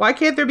 why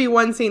can't there be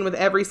one scene with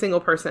every single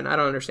person? I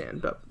don't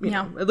understand. But, you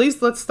know, at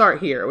least let's start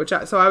here.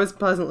 So I was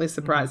pleasantly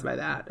surprised by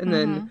that. And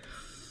then,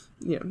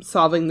 you know,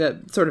 solving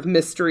the sort of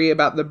mystery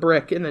about the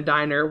brick in the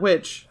diner,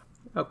 which...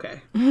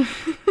 Okay.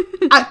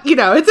 You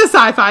know, it's a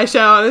sci-fi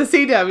show on the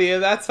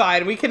CW. That's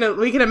fine. We can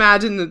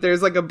imagine that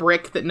there's like a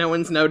brick that no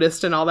one's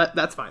noticed and all that.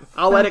 That's fine.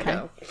 I'll let it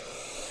go.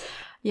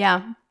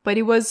 Yeah, but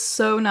it was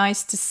so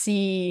nice to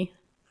see.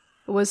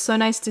 It was so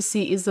nice to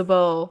see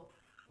Isabel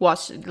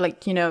watch,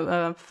 like, you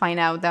know, find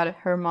out that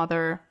her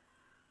mother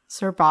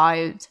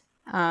survived.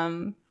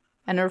 And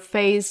her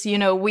face, you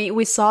know,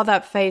 we saw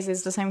that face.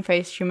 It's the same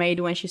face she made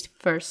when she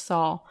first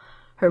saw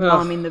her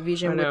mom in the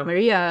vision with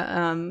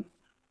Maria.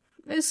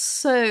 It's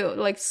so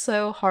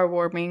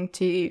heartwarming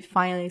to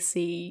finally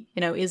see,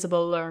 you know,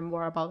 Isabel learn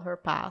more about her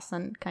past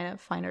and kind of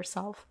find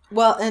herself.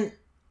 Well, and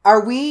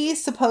are we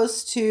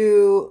supposed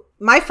to...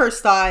 My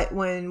first thought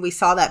when we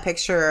saw that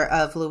picture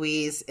of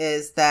Louise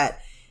is that,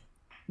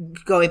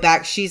 going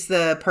back, she's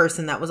the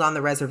person that was on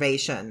the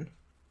reservation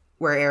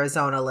where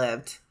Arizona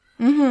lived.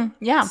 Mm-hmm.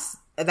 Yeah.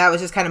 That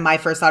was just kind of my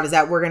first thought, is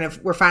that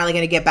we're finally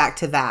going to get back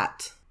to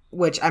that,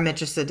 which I'm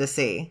interested to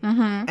see.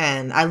 Mm-hmm.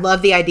 And I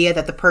love the idea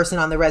that the person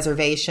on the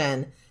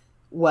reservation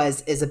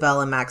was Isabel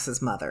and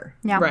Max's mother.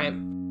 Yeah. Right.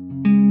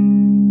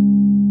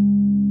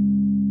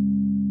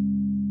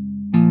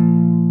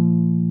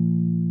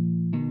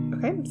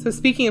 Okay, so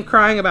speaking of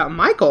crying about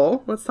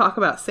Michael, let's talk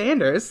about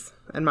Sanders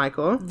and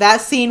Michael.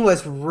 That scene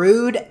was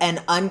rude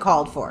and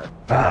uncalled for.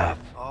 I've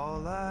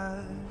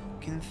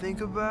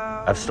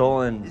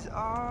stolen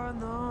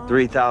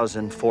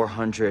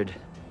 3,400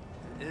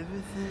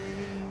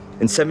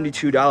 and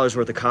 $72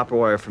 worth of copper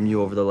wire from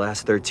you over the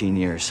last 13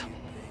 years.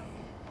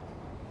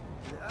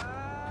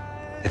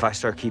 If I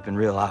start keeping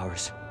real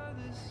hours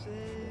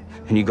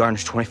and you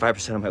garnish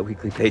 25% of my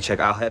weekly paycheck,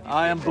 I'll have you.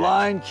 I am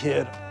blind,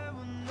 kid.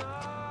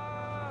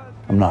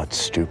 I'm not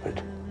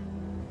stupid.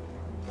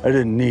 I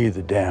didn't need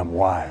the damn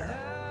wire.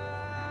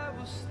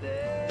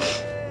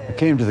 I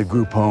came to the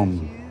group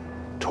home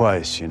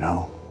twice, you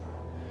know.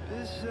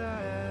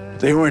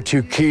 They weren't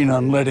too keen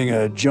on letting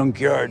a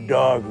junkyard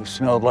dog who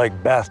smelled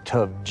like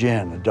bathtub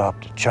gin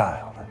adopt a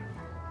child.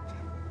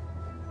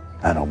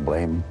 I don't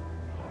blame them.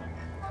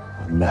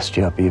 It messed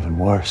you up even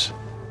worse.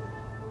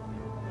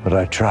 But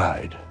I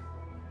tried.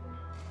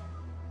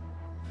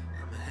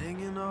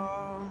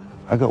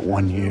 I got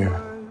 1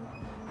 year,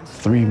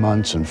 3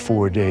 months and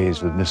 4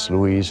 days with Miss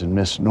Louise and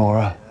Miss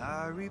Nora.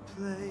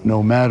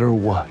 No matter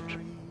what.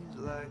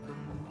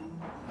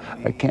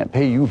 I can't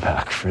pay you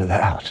back for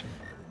that.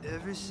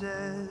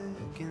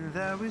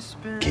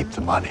 Keep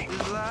the money.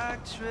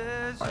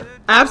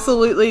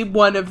 Absolutely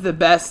one of the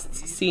best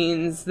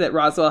scenes that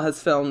Roswell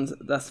has filmed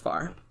thus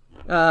far.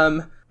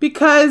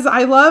 Because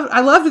I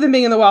loved them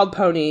being in the Wild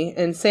Pony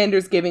and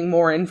Sanders giving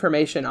more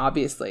information,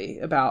 obviously,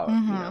 about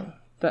you know,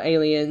 the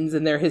aliens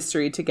and their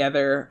history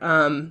together.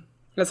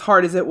 As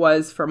hard as it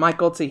was for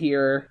Michael to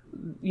hear,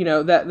 you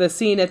know, that the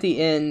scene at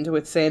the end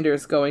with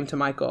Sanders going to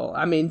Michael.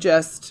 I mean,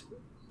 just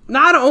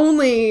not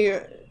only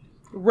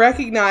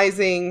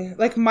recognizing,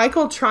 like,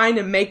 Michael trying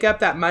to make up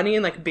that money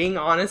and, like, being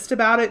honest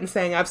about it and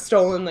saying, I've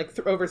stolen, like,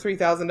 over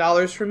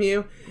 $3,000 from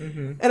you.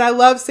 Mm-hmm. And I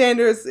love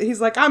Sanders.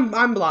 He's like,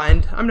 I'm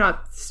blind. I'm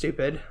not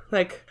stupid.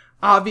 Like,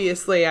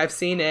 obviously I've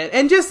seen it.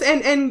 And just,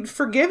 and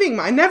forgiving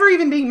never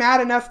even being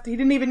mad enough. He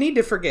didn't even need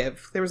to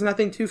forgive. There was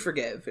nothing to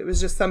forgive. It was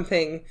just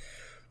something,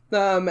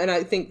 and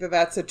I think that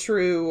that's a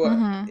true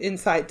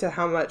insight to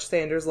how much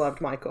Sanders loved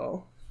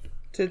Michael.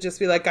 To just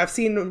be like, I've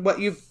seen what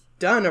you've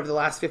done over the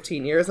last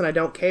 15 years, and I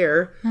don't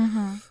care.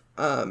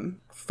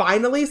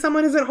 Finally,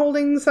 someone isn't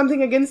holding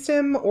something against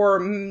him or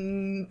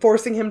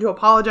forcing him to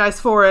apologize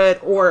for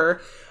it, or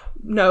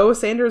no,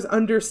 Sanders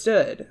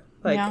understood.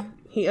 Like,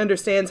 he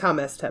understands how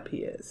messed up he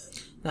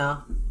is.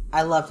 No,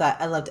 I love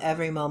that. I loved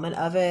every moment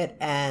of it,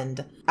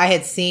 and I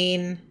had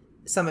seen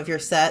some of your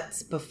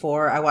sets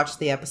before I watched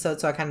the episode,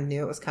 so I kind of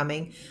knew it was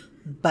coming,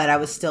 but I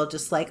was still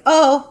just like,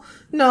 oh,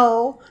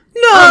 no.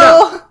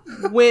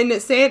 When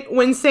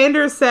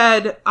Sanders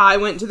said, I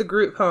went to the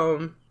group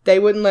home, they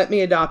wouldn't let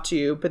me adopt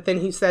you, but then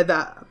he said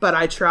that, but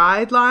I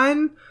tried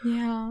line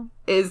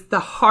is the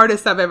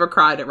hardest I've ever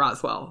cried at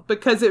Roswell,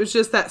 because it was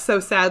just that so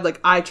sad. Like,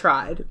 I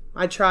tried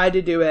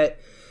to do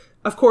it.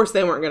 Of course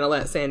they weren't going to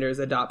let Sanders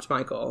adopt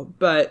Michael,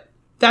 but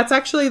that's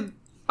actually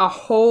a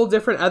whole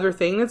different other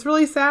thing that's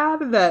really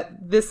sad,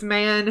 that this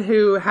man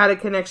who had a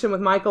connection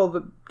with Michael,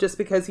 but just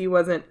because he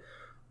wasn't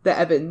the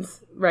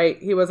Evans,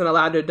 right? He wasn't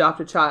allowed to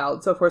adopt a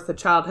child. So, of course, the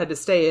child had to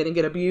stay in and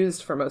get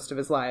abused for most of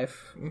his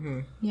life.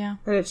 Yeah.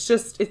 And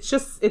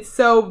it's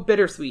so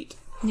bittersweet.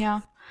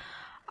 Yeah.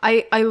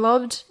 I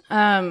loved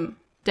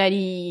that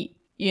he,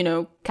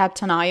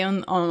 kept an eye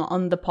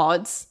on the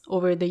pods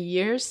over the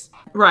years.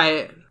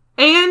 Right.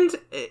 And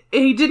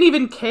he didn't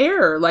even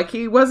care. Like,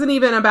 he wasn't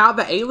even about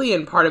the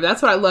alien part of it.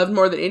 That's what I loved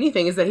more than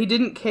anything, is that he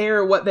didn't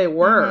care what they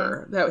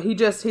were. That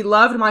he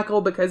loved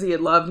Michael because he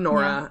had loved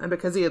Nora and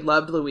because he had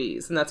loved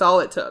Louise. And that's all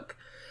it took.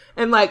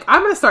 And, like,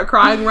 I'm going to start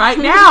crying right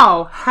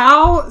now.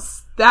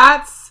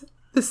 That's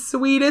the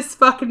sweetest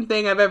fucking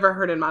thing I've ever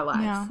heard in my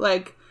life. Yeah.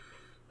 Like,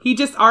 he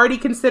just already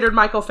considered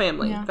Michael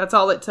family. Yeah. That's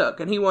all it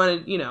took. And he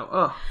wanted, Yeah,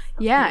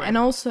 anyway. And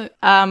also,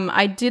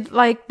 I did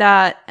like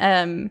that,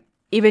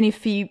 even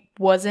if he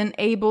wasn't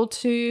able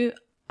to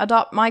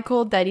adopt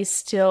Michael, that he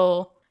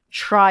still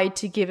tried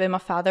to give him a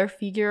father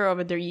figure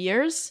over the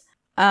years.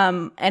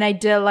 And I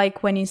did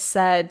like when he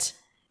said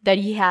that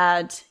he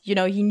had,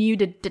 he knew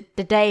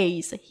the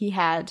days he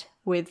had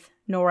with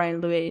Nora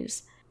and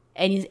Louise.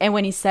 And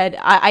when he said,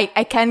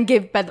 I can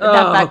give that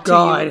back to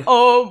you.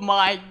 Oh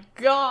my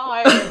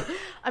God.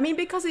 I mean,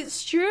 because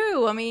it's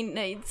true. I mean,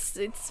 it's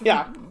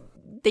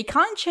they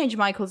can't change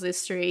Michael's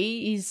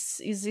history.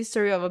 His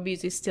history of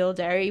abuse is still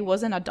there. He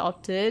wasn't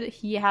adopted.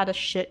 He had a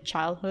shit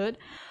childhood.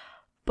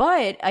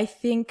 But I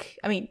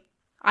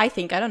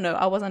don't know.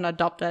 I wasn't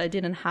adopted. I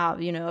didn't have,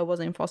 I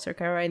wasn't in foster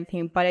care or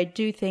anything. But I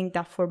do think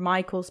that for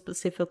Michael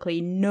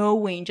specifically,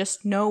 knowing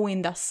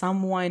that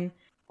someone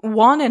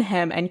wanted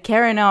him and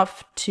care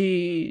enough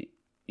to,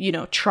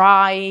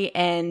 try,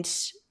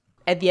 and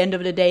at the end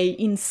of the day,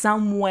 in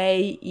some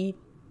way, he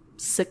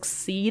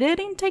succeeded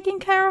in taking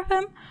care of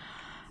him.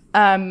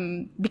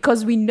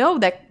 Because we know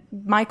that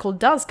Michael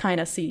does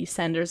kind of see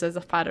Sanders as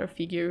a father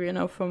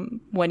figure,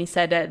 from when he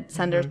said that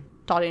Sanders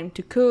taught him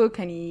to cook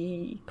and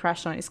he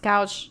crashed on his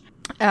couch.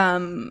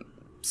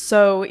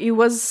 So it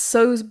was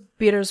so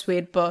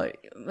bittersweet, but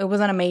it was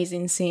an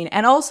amazing scene.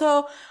 And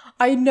also,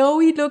 I know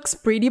he looks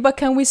pretty, but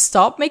can we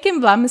stop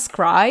making Vlamis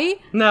cry?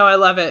 No, I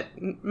love it.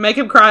 Make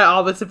him cry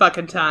all the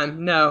fucking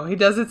time. No, he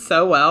does it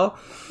so well.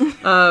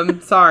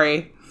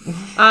 Sorry.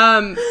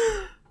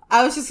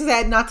 I was just going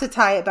to say, not to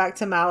tie it back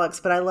to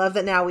Malex, but I love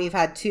that now we've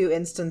had 2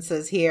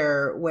 instances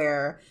here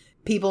where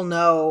people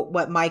know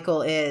what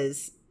Michael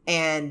is,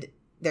 and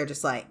they're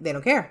just like, they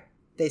don't care.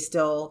 They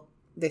still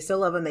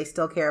love him. They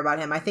still care about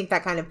him. I think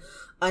that kind of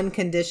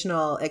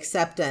unconditional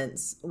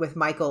acceptance with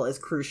Michael is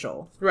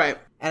crucial. Right.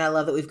 And I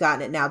love that we've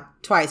gotten it now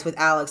twice with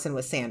Alex and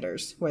with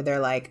Sanders, where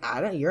they're like,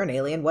 you're an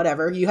alien,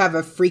 whatever. You have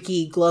a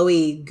freaky,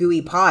 glowy,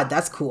 gooey pod.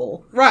 That's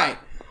cool. Right.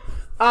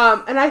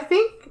 And I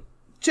think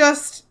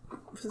just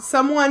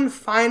someone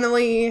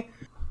finally,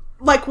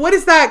 like, what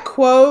is that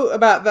quote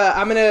about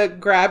I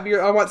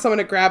want someone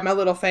to grab my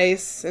little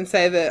face and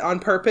say that on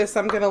purpose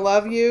I'm gonna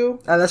love you?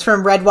 That's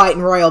from Red, White,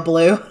 and Royal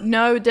Blue.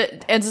 No,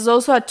 it's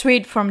also a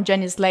tweet from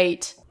Jenny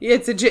Slate.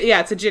 It's a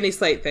Jenny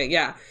Slate thing,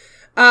 yeah.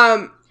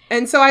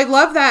 And so I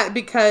love that,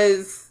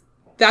 because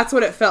that's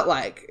what it felt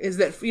like, is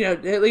that,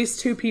 at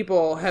least 2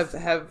 people have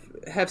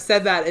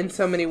said that in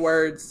so many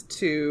words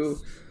to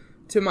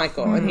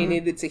Michael, and he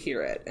needed to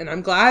hear it. And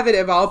I'm glad that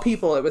of all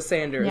people, it was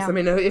Sanders. Yeah. I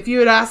mean, if you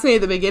had asked me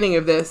at the beginning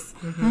of this,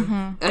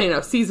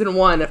 season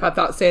 1, if I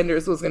thought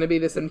Sanders was going to be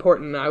this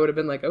important, I would have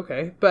been like,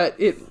 okay. But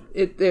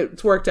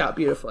it's worked out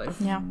beautifully.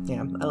 Yeah.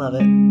 Yeah, I love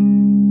it.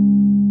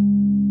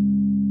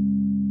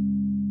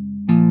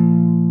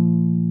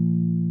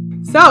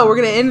 So we're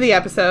going to end the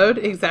episode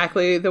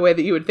exactly the way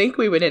that you would think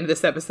we would end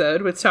this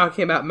episode, with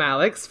talking about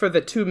Malex for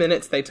the 2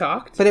 minutes they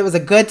talked. But it was a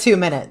good 2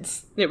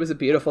 minutes. It was a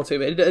beautiful 2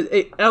 minutes.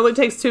 It only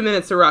takes 2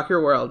 minutes to rock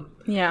your world.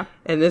 Yeah.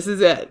 And this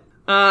is it.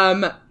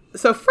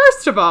 So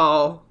first of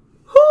all,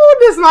 who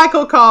does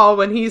Michael call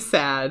when he's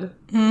sad?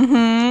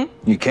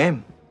 You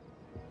came.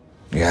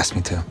 You asked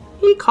me to.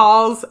 He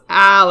calls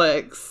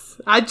Alex.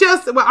 I'm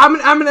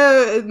going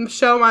to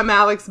show my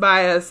Malex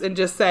bias and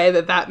just say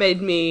that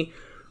made me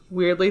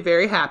weirdly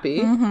very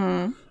happy.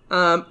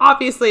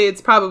 Obviously,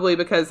 it's probably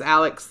because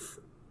Alex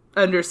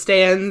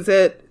understands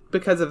it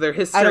because of their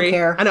history. I don't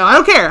care. I know, I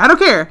don't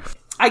care.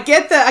 I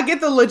get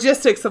the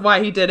logistics of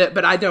why he did it,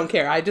 but I don't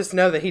care. I just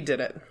know that he did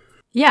it.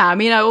 Yeah, I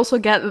mean, I also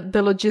get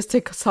the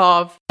logistics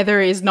of Heather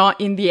is not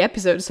in the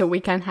episode, so we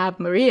can have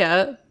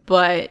Maria,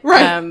 but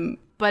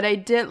but I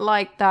did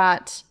like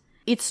that.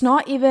 It's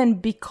not even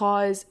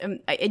because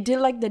I did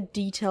like the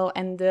detail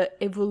and the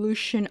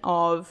evolution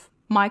of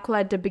Michael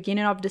at the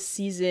beginning of the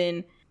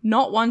season,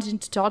 not wanting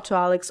to talk to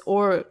Alex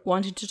or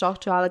wanting to talk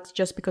to Alex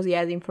just because he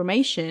has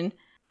information,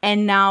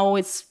 and now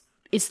it's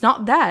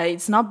not that.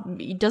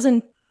 He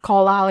doesn't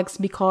call Alex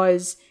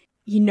because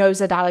he knows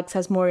that Alex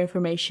has more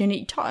information.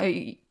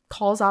 He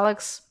calls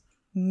Alex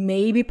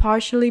maybe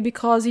partially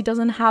because he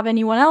doesn't have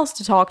anyone else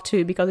to talk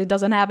to, because he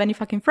doesn't have any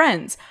fucking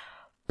friends.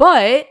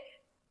 But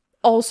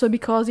also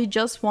because he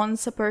just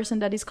wants a person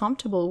that he's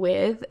comfortable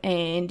with,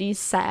 and he's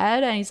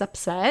sad and he's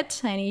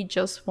upset and he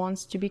just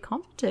wants to be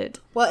comforted.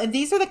 Well, and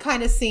these are the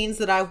kind of scenes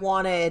that I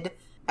wanted.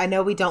 I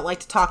know we don't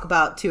like to talk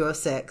about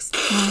 206,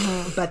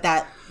 but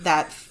that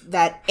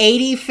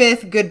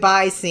 85th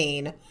goodbye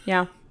scene.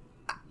 Yeah.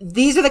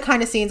 These are the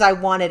kind of scenes I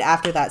wanted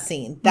after that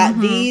scene. That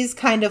these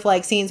kind of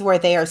like scenes where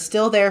they are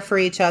still there for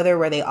each other,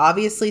 where they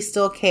obviously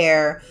still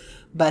care,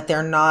 but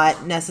they're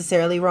not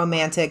necessarily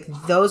romantic.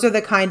 Those are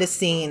the kind of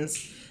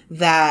scenes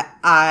that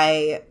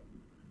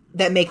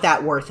make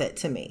that worth it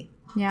to me.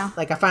 Yeah.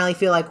 Like, I finally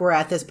feel like we're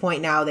at this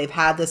point now. They've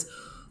had this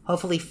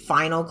hopefully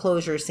final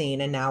closure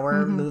scene, and now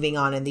we're moving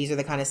on, and these are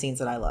the kind of scenes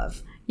that I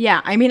love. Yeah,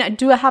 I mean, I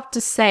do have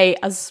to say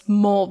a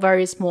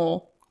very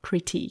small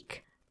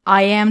critique.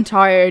 I am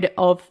tired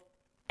of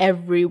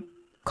every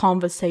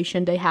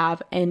conversation they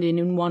have ending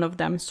in one of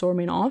them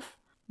storming off.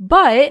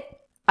 But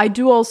I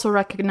do also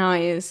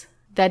recognize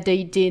that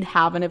they did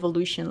have an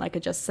evolution, like I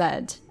just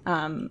said.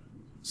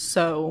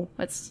 So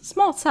it's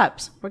small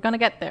steps. We're going to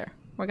get there.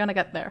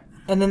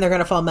 And then they're going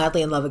to fall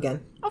madly in love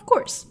again. Of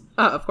course.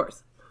 Of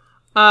course.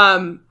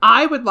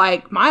 I would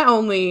like my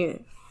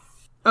only...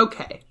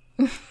 Okay.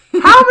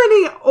 How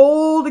many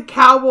old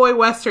cowboy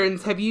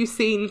westerns have you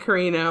seen,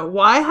 Karina?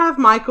 Why have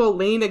Michael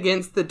lean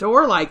against the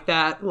door like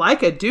that,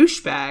 like a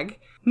douchebag?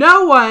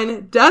 No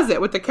one does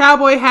it with the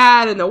cowboy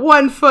hat and the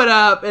 1 foot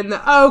up and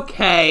the...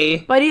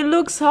 Okay. But he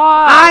looks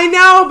hot. I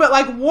know, but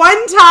like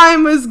one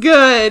time was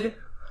good.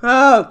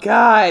 Oh,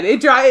 God.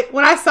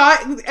 When I saw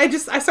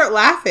it, I start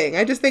laughing.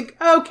 I just think,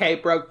 okay,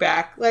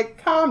 Brokeback,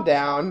 like, calm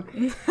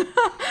down.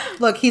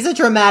 Look, he's a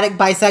dramatic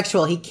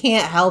bisexual. He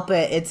can't help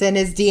it. It's in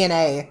his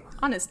DNA.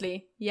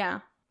 Honestly,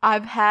 yeah.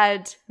 I've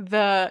had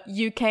the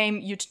you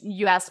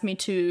asked me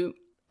to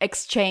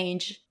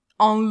exchange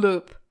on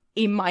loop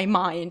in my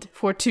mind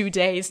for 2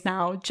 days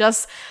now.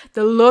 Just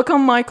the look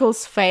on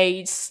Michael's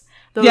face,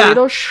 the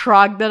little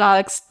shrug that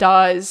Alex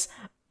does.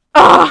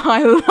 Oh,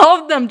 I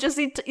love them. Just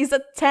it's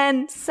a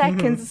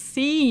 10-second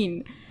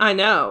scene. I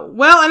know.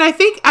 Well, and I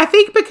think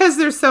because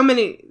there's so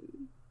many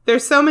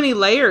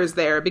layers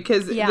there,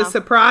 because the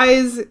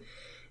surprise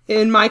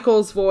in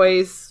Michael's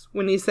voice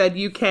when he said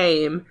you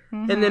came,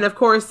 and then of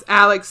course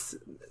Alex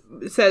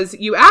says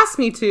you asked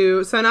me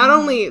to. So not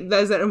only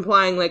is it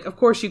implying like, of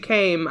course you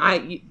came,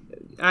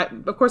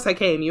 of course I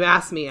came. You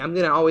asked me. I'm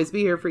gonna always be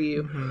here for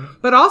you.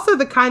 But also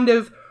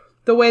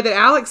the way that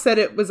Alex said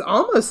it was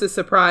almost a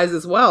surprise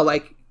as well.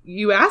 Like,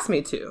 you asked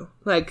me to.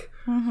 Like,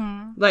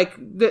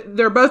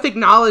 they're both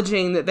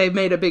acknowledging that they've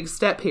made a big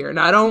step here.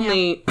 Not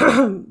only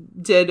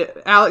did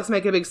Alex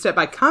make a big step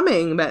by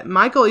coming, but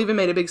Michael even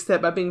made a big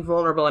step by being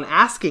vulnerable and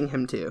asking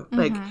him to.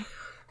 Like,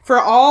 for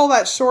all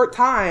that short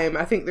time,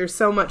 I think there's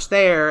so much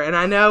there. And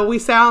I know we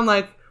sound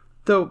like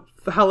the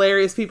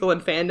hilarious people in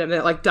fandom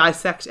that like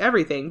dissect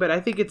everything, but I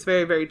think it's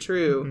very, very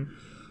true.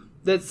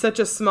 That's such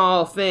a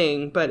small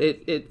thing, but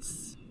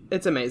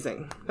it's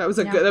amazing. That was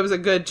a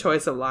good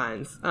choice of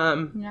lines.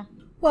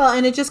 Well,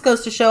 and it just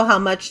goes to show how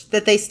much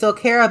that they still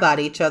care about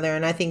each other,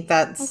 and I think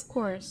that's, of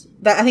course,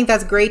 I think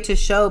that's great to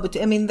show. But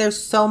I mean,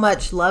 there's so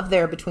much love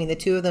there between the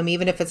two of them,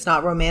 even if it's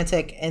not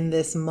romantic in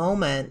this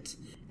moment.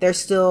 They're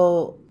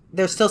still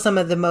some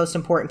of the most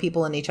important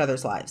people in each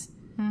other's lives.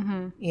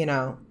 You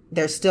know,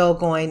 they're still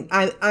going.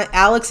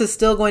 Alex is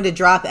still going to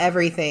drop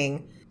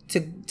everything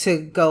to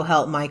go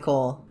help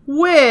Michael.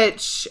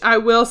 Which I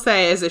will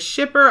say, as a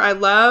shipper, I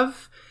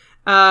love.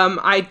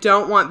 I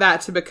don't want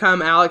that to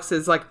become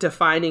Alex's like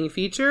defining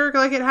feature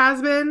like it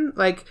has been.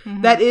 Like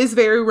that is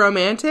very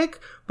romantic,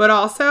 but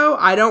also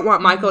I don't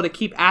want Michael to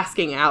keep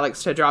asking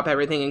Alex to drop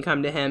everything and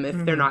come to him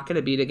if they're not going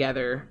to be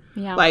together.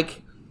 Yeah.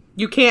 Like,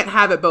 you can't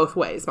have it both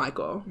ways,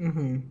 Michael.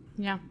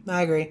 Yeah,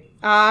 I agree.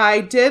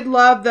 I did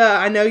love the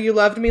 "I know you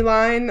loved me"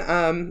 line.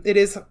 It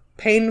is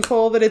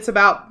painful that it's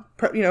about,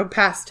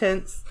 past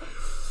tense.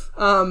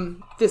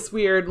 This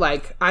weird,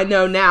 like, I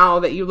know now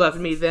that you loved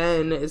me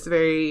then is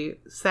very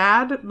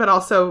sad, but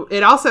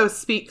it also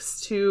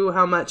speaks to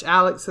how much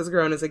Alex has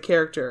grown as a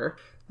character,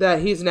 that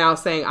he's now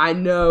saying, I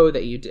know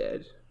that you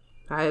did.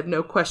 I have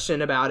no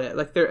question about it.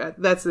 Like,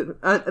 that's an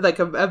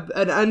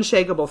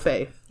unshakable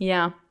faith.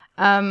 Yeah.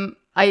 I'm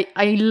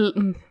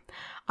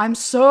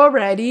so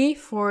ready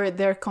for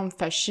their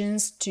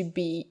confessions to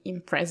be in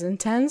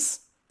present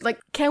tense. Like,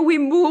 can we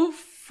move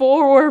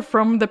forward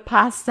from the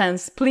past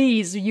tense,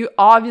 please. You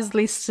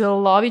obviously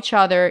still love each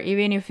other,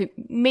 even if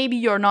maybe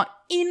you're not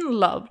in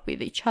love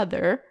with each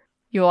other.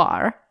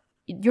 You're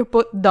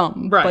both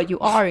dumb, right, but you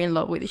are in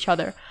love with each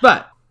other.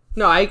 But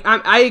no,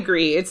 I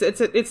agree.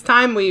 It's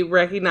time we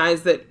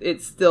recognize that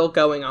it's still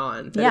going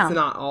on. That it's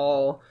not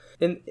all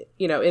in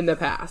the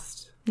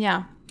past.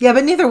 Yeah. Yeah,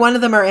 but neither one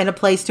of them are in a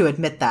place to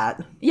admit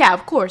that. Yeah,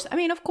 of course. I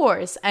mean, of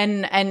course.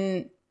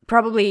 And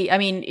probably, I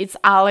mean, it's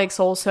Alex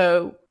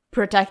also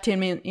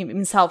protecting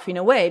himself in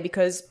a way,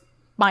 because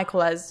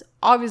Michael has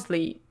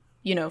obviously,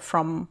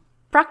 from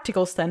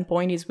practical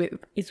standpoint,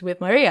 is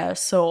with Maria.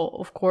 So,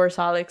 of course,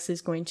 Alex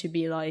is going to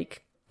be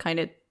like kind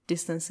of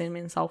distancing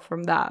himself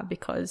from that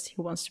because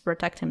he wants to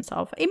protect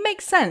himself. It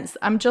makes sense.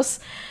 I'm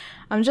just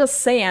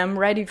saying I'm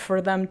ready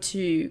for them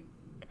to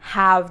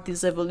have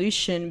this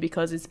evolution,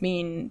 because it's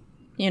been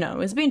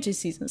 2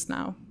 seasons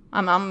now.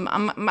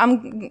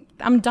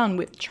 I'm done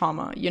with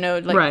trauma,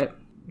 right.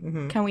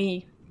 Mm-hmm. Can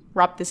we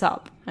wrap this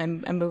up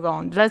and move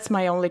on? That's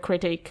my only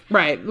critique.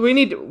 Right. We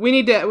need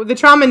to, the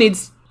trauma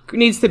needs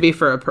to be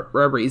for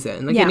a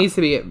reason. Like, it needs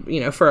to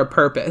be, for a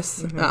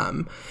purpose.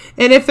 Mm-hmm.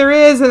 And if there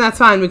is, then that's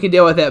fine. We can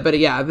deal with it. But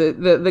yeah,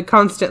 the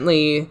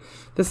constantly,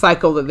 the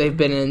cycle that they've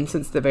been in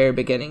since the very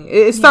beginning,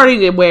 it's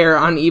starting to wear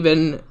on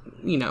even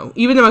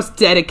the most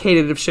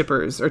dedicated of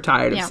shippers are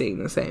tired of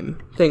seeing the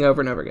same thing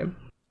over and over again.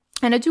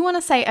 And I do want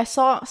to say, I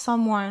saw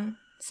someone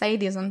say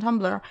this on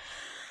Tumblr.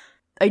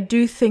 I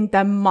do think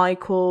that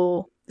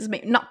Michael is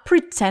not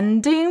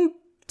pretending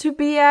to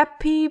be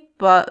happy,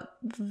 but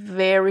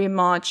very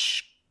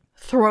much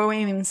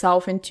throwing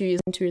himself into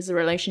his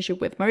relationship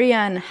with Maria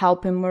and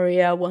helping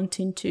Maria,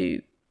 wanting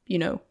to,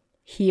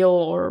 heal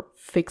or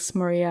fix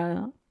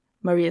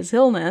Maria's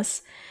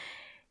illness.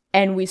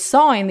 And we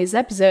saw in this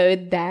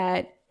episode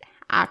that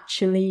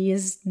actually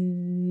is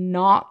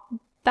not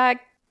that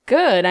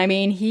good. I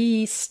mean,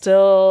 he is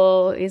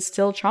still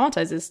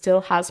traumatized. He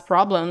still has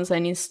problems,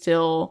 and he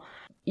still,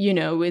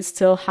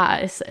 still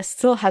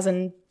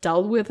hasn't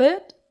dealt with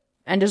it.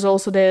 And there's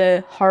also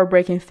the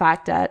heartbreaking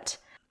fact that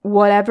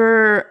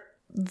whatever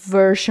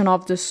version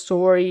of the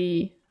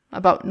story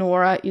about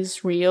Nora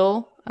is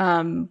real,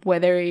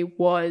 whether it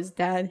was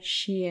that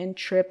she and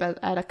Tripp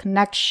had a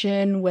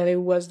connection, whether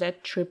it was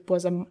that Tripp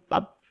was an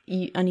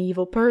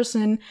evil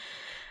person,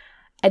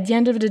 at the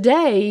end of the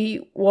day,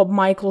 what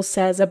Michael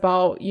says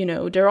about,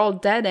 they're all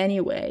dead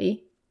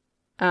anyway,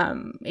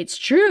 it's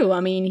true. I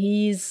mean,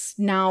 he's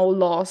now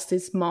lost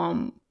his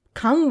mom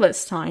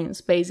countless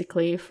times,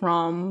 basically,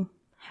 from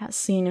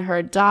seeing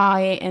her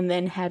die and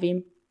then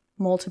having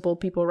multiple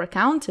people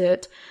recount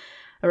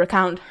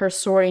her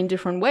story in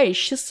different ways.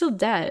 She's still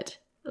dead.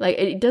 Like,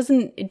 it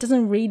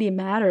doesn't really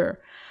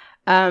matter.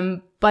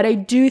 But I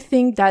do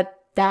think that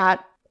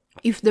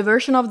if the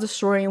version of the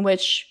story in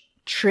which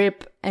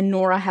Tripp and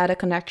Nora had a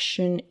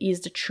connection is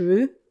the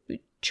true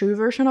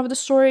version of the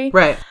story.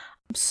 Right.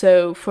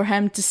 So for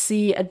him to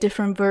see a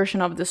different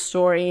version of the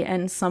story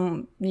and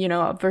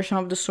a version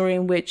of the story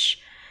in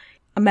which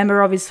a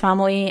member of his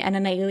family and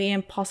an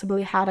alien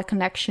possibly had a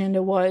connection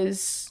that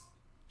was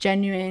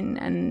genuine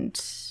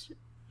and,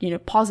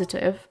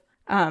 positive,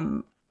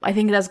 I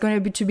think that's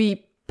going to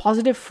be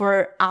positive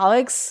for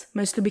Alex,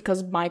 mostly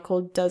because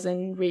Michael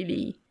doesn't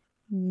really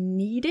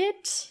need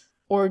it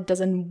or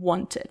doesn't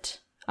want it.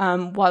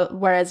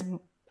 Whereas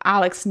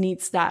Alex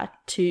needs that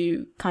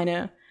to kind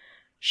of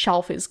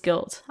shelf his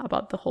guilt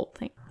about the whole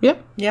thing.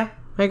 Yep. Yeah,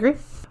 I agree.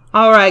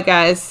 All right,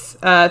 guys.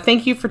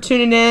 Thank you for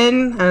tuning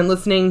in and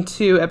listening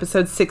to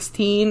episode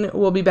 16.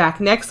 We'll be back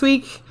next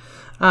week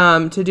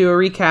to do a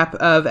recap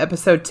of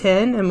episode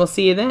 10, and we'll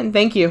see you then.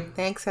 Thank you.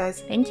 Thanks,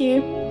 guys. Thank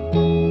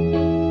you.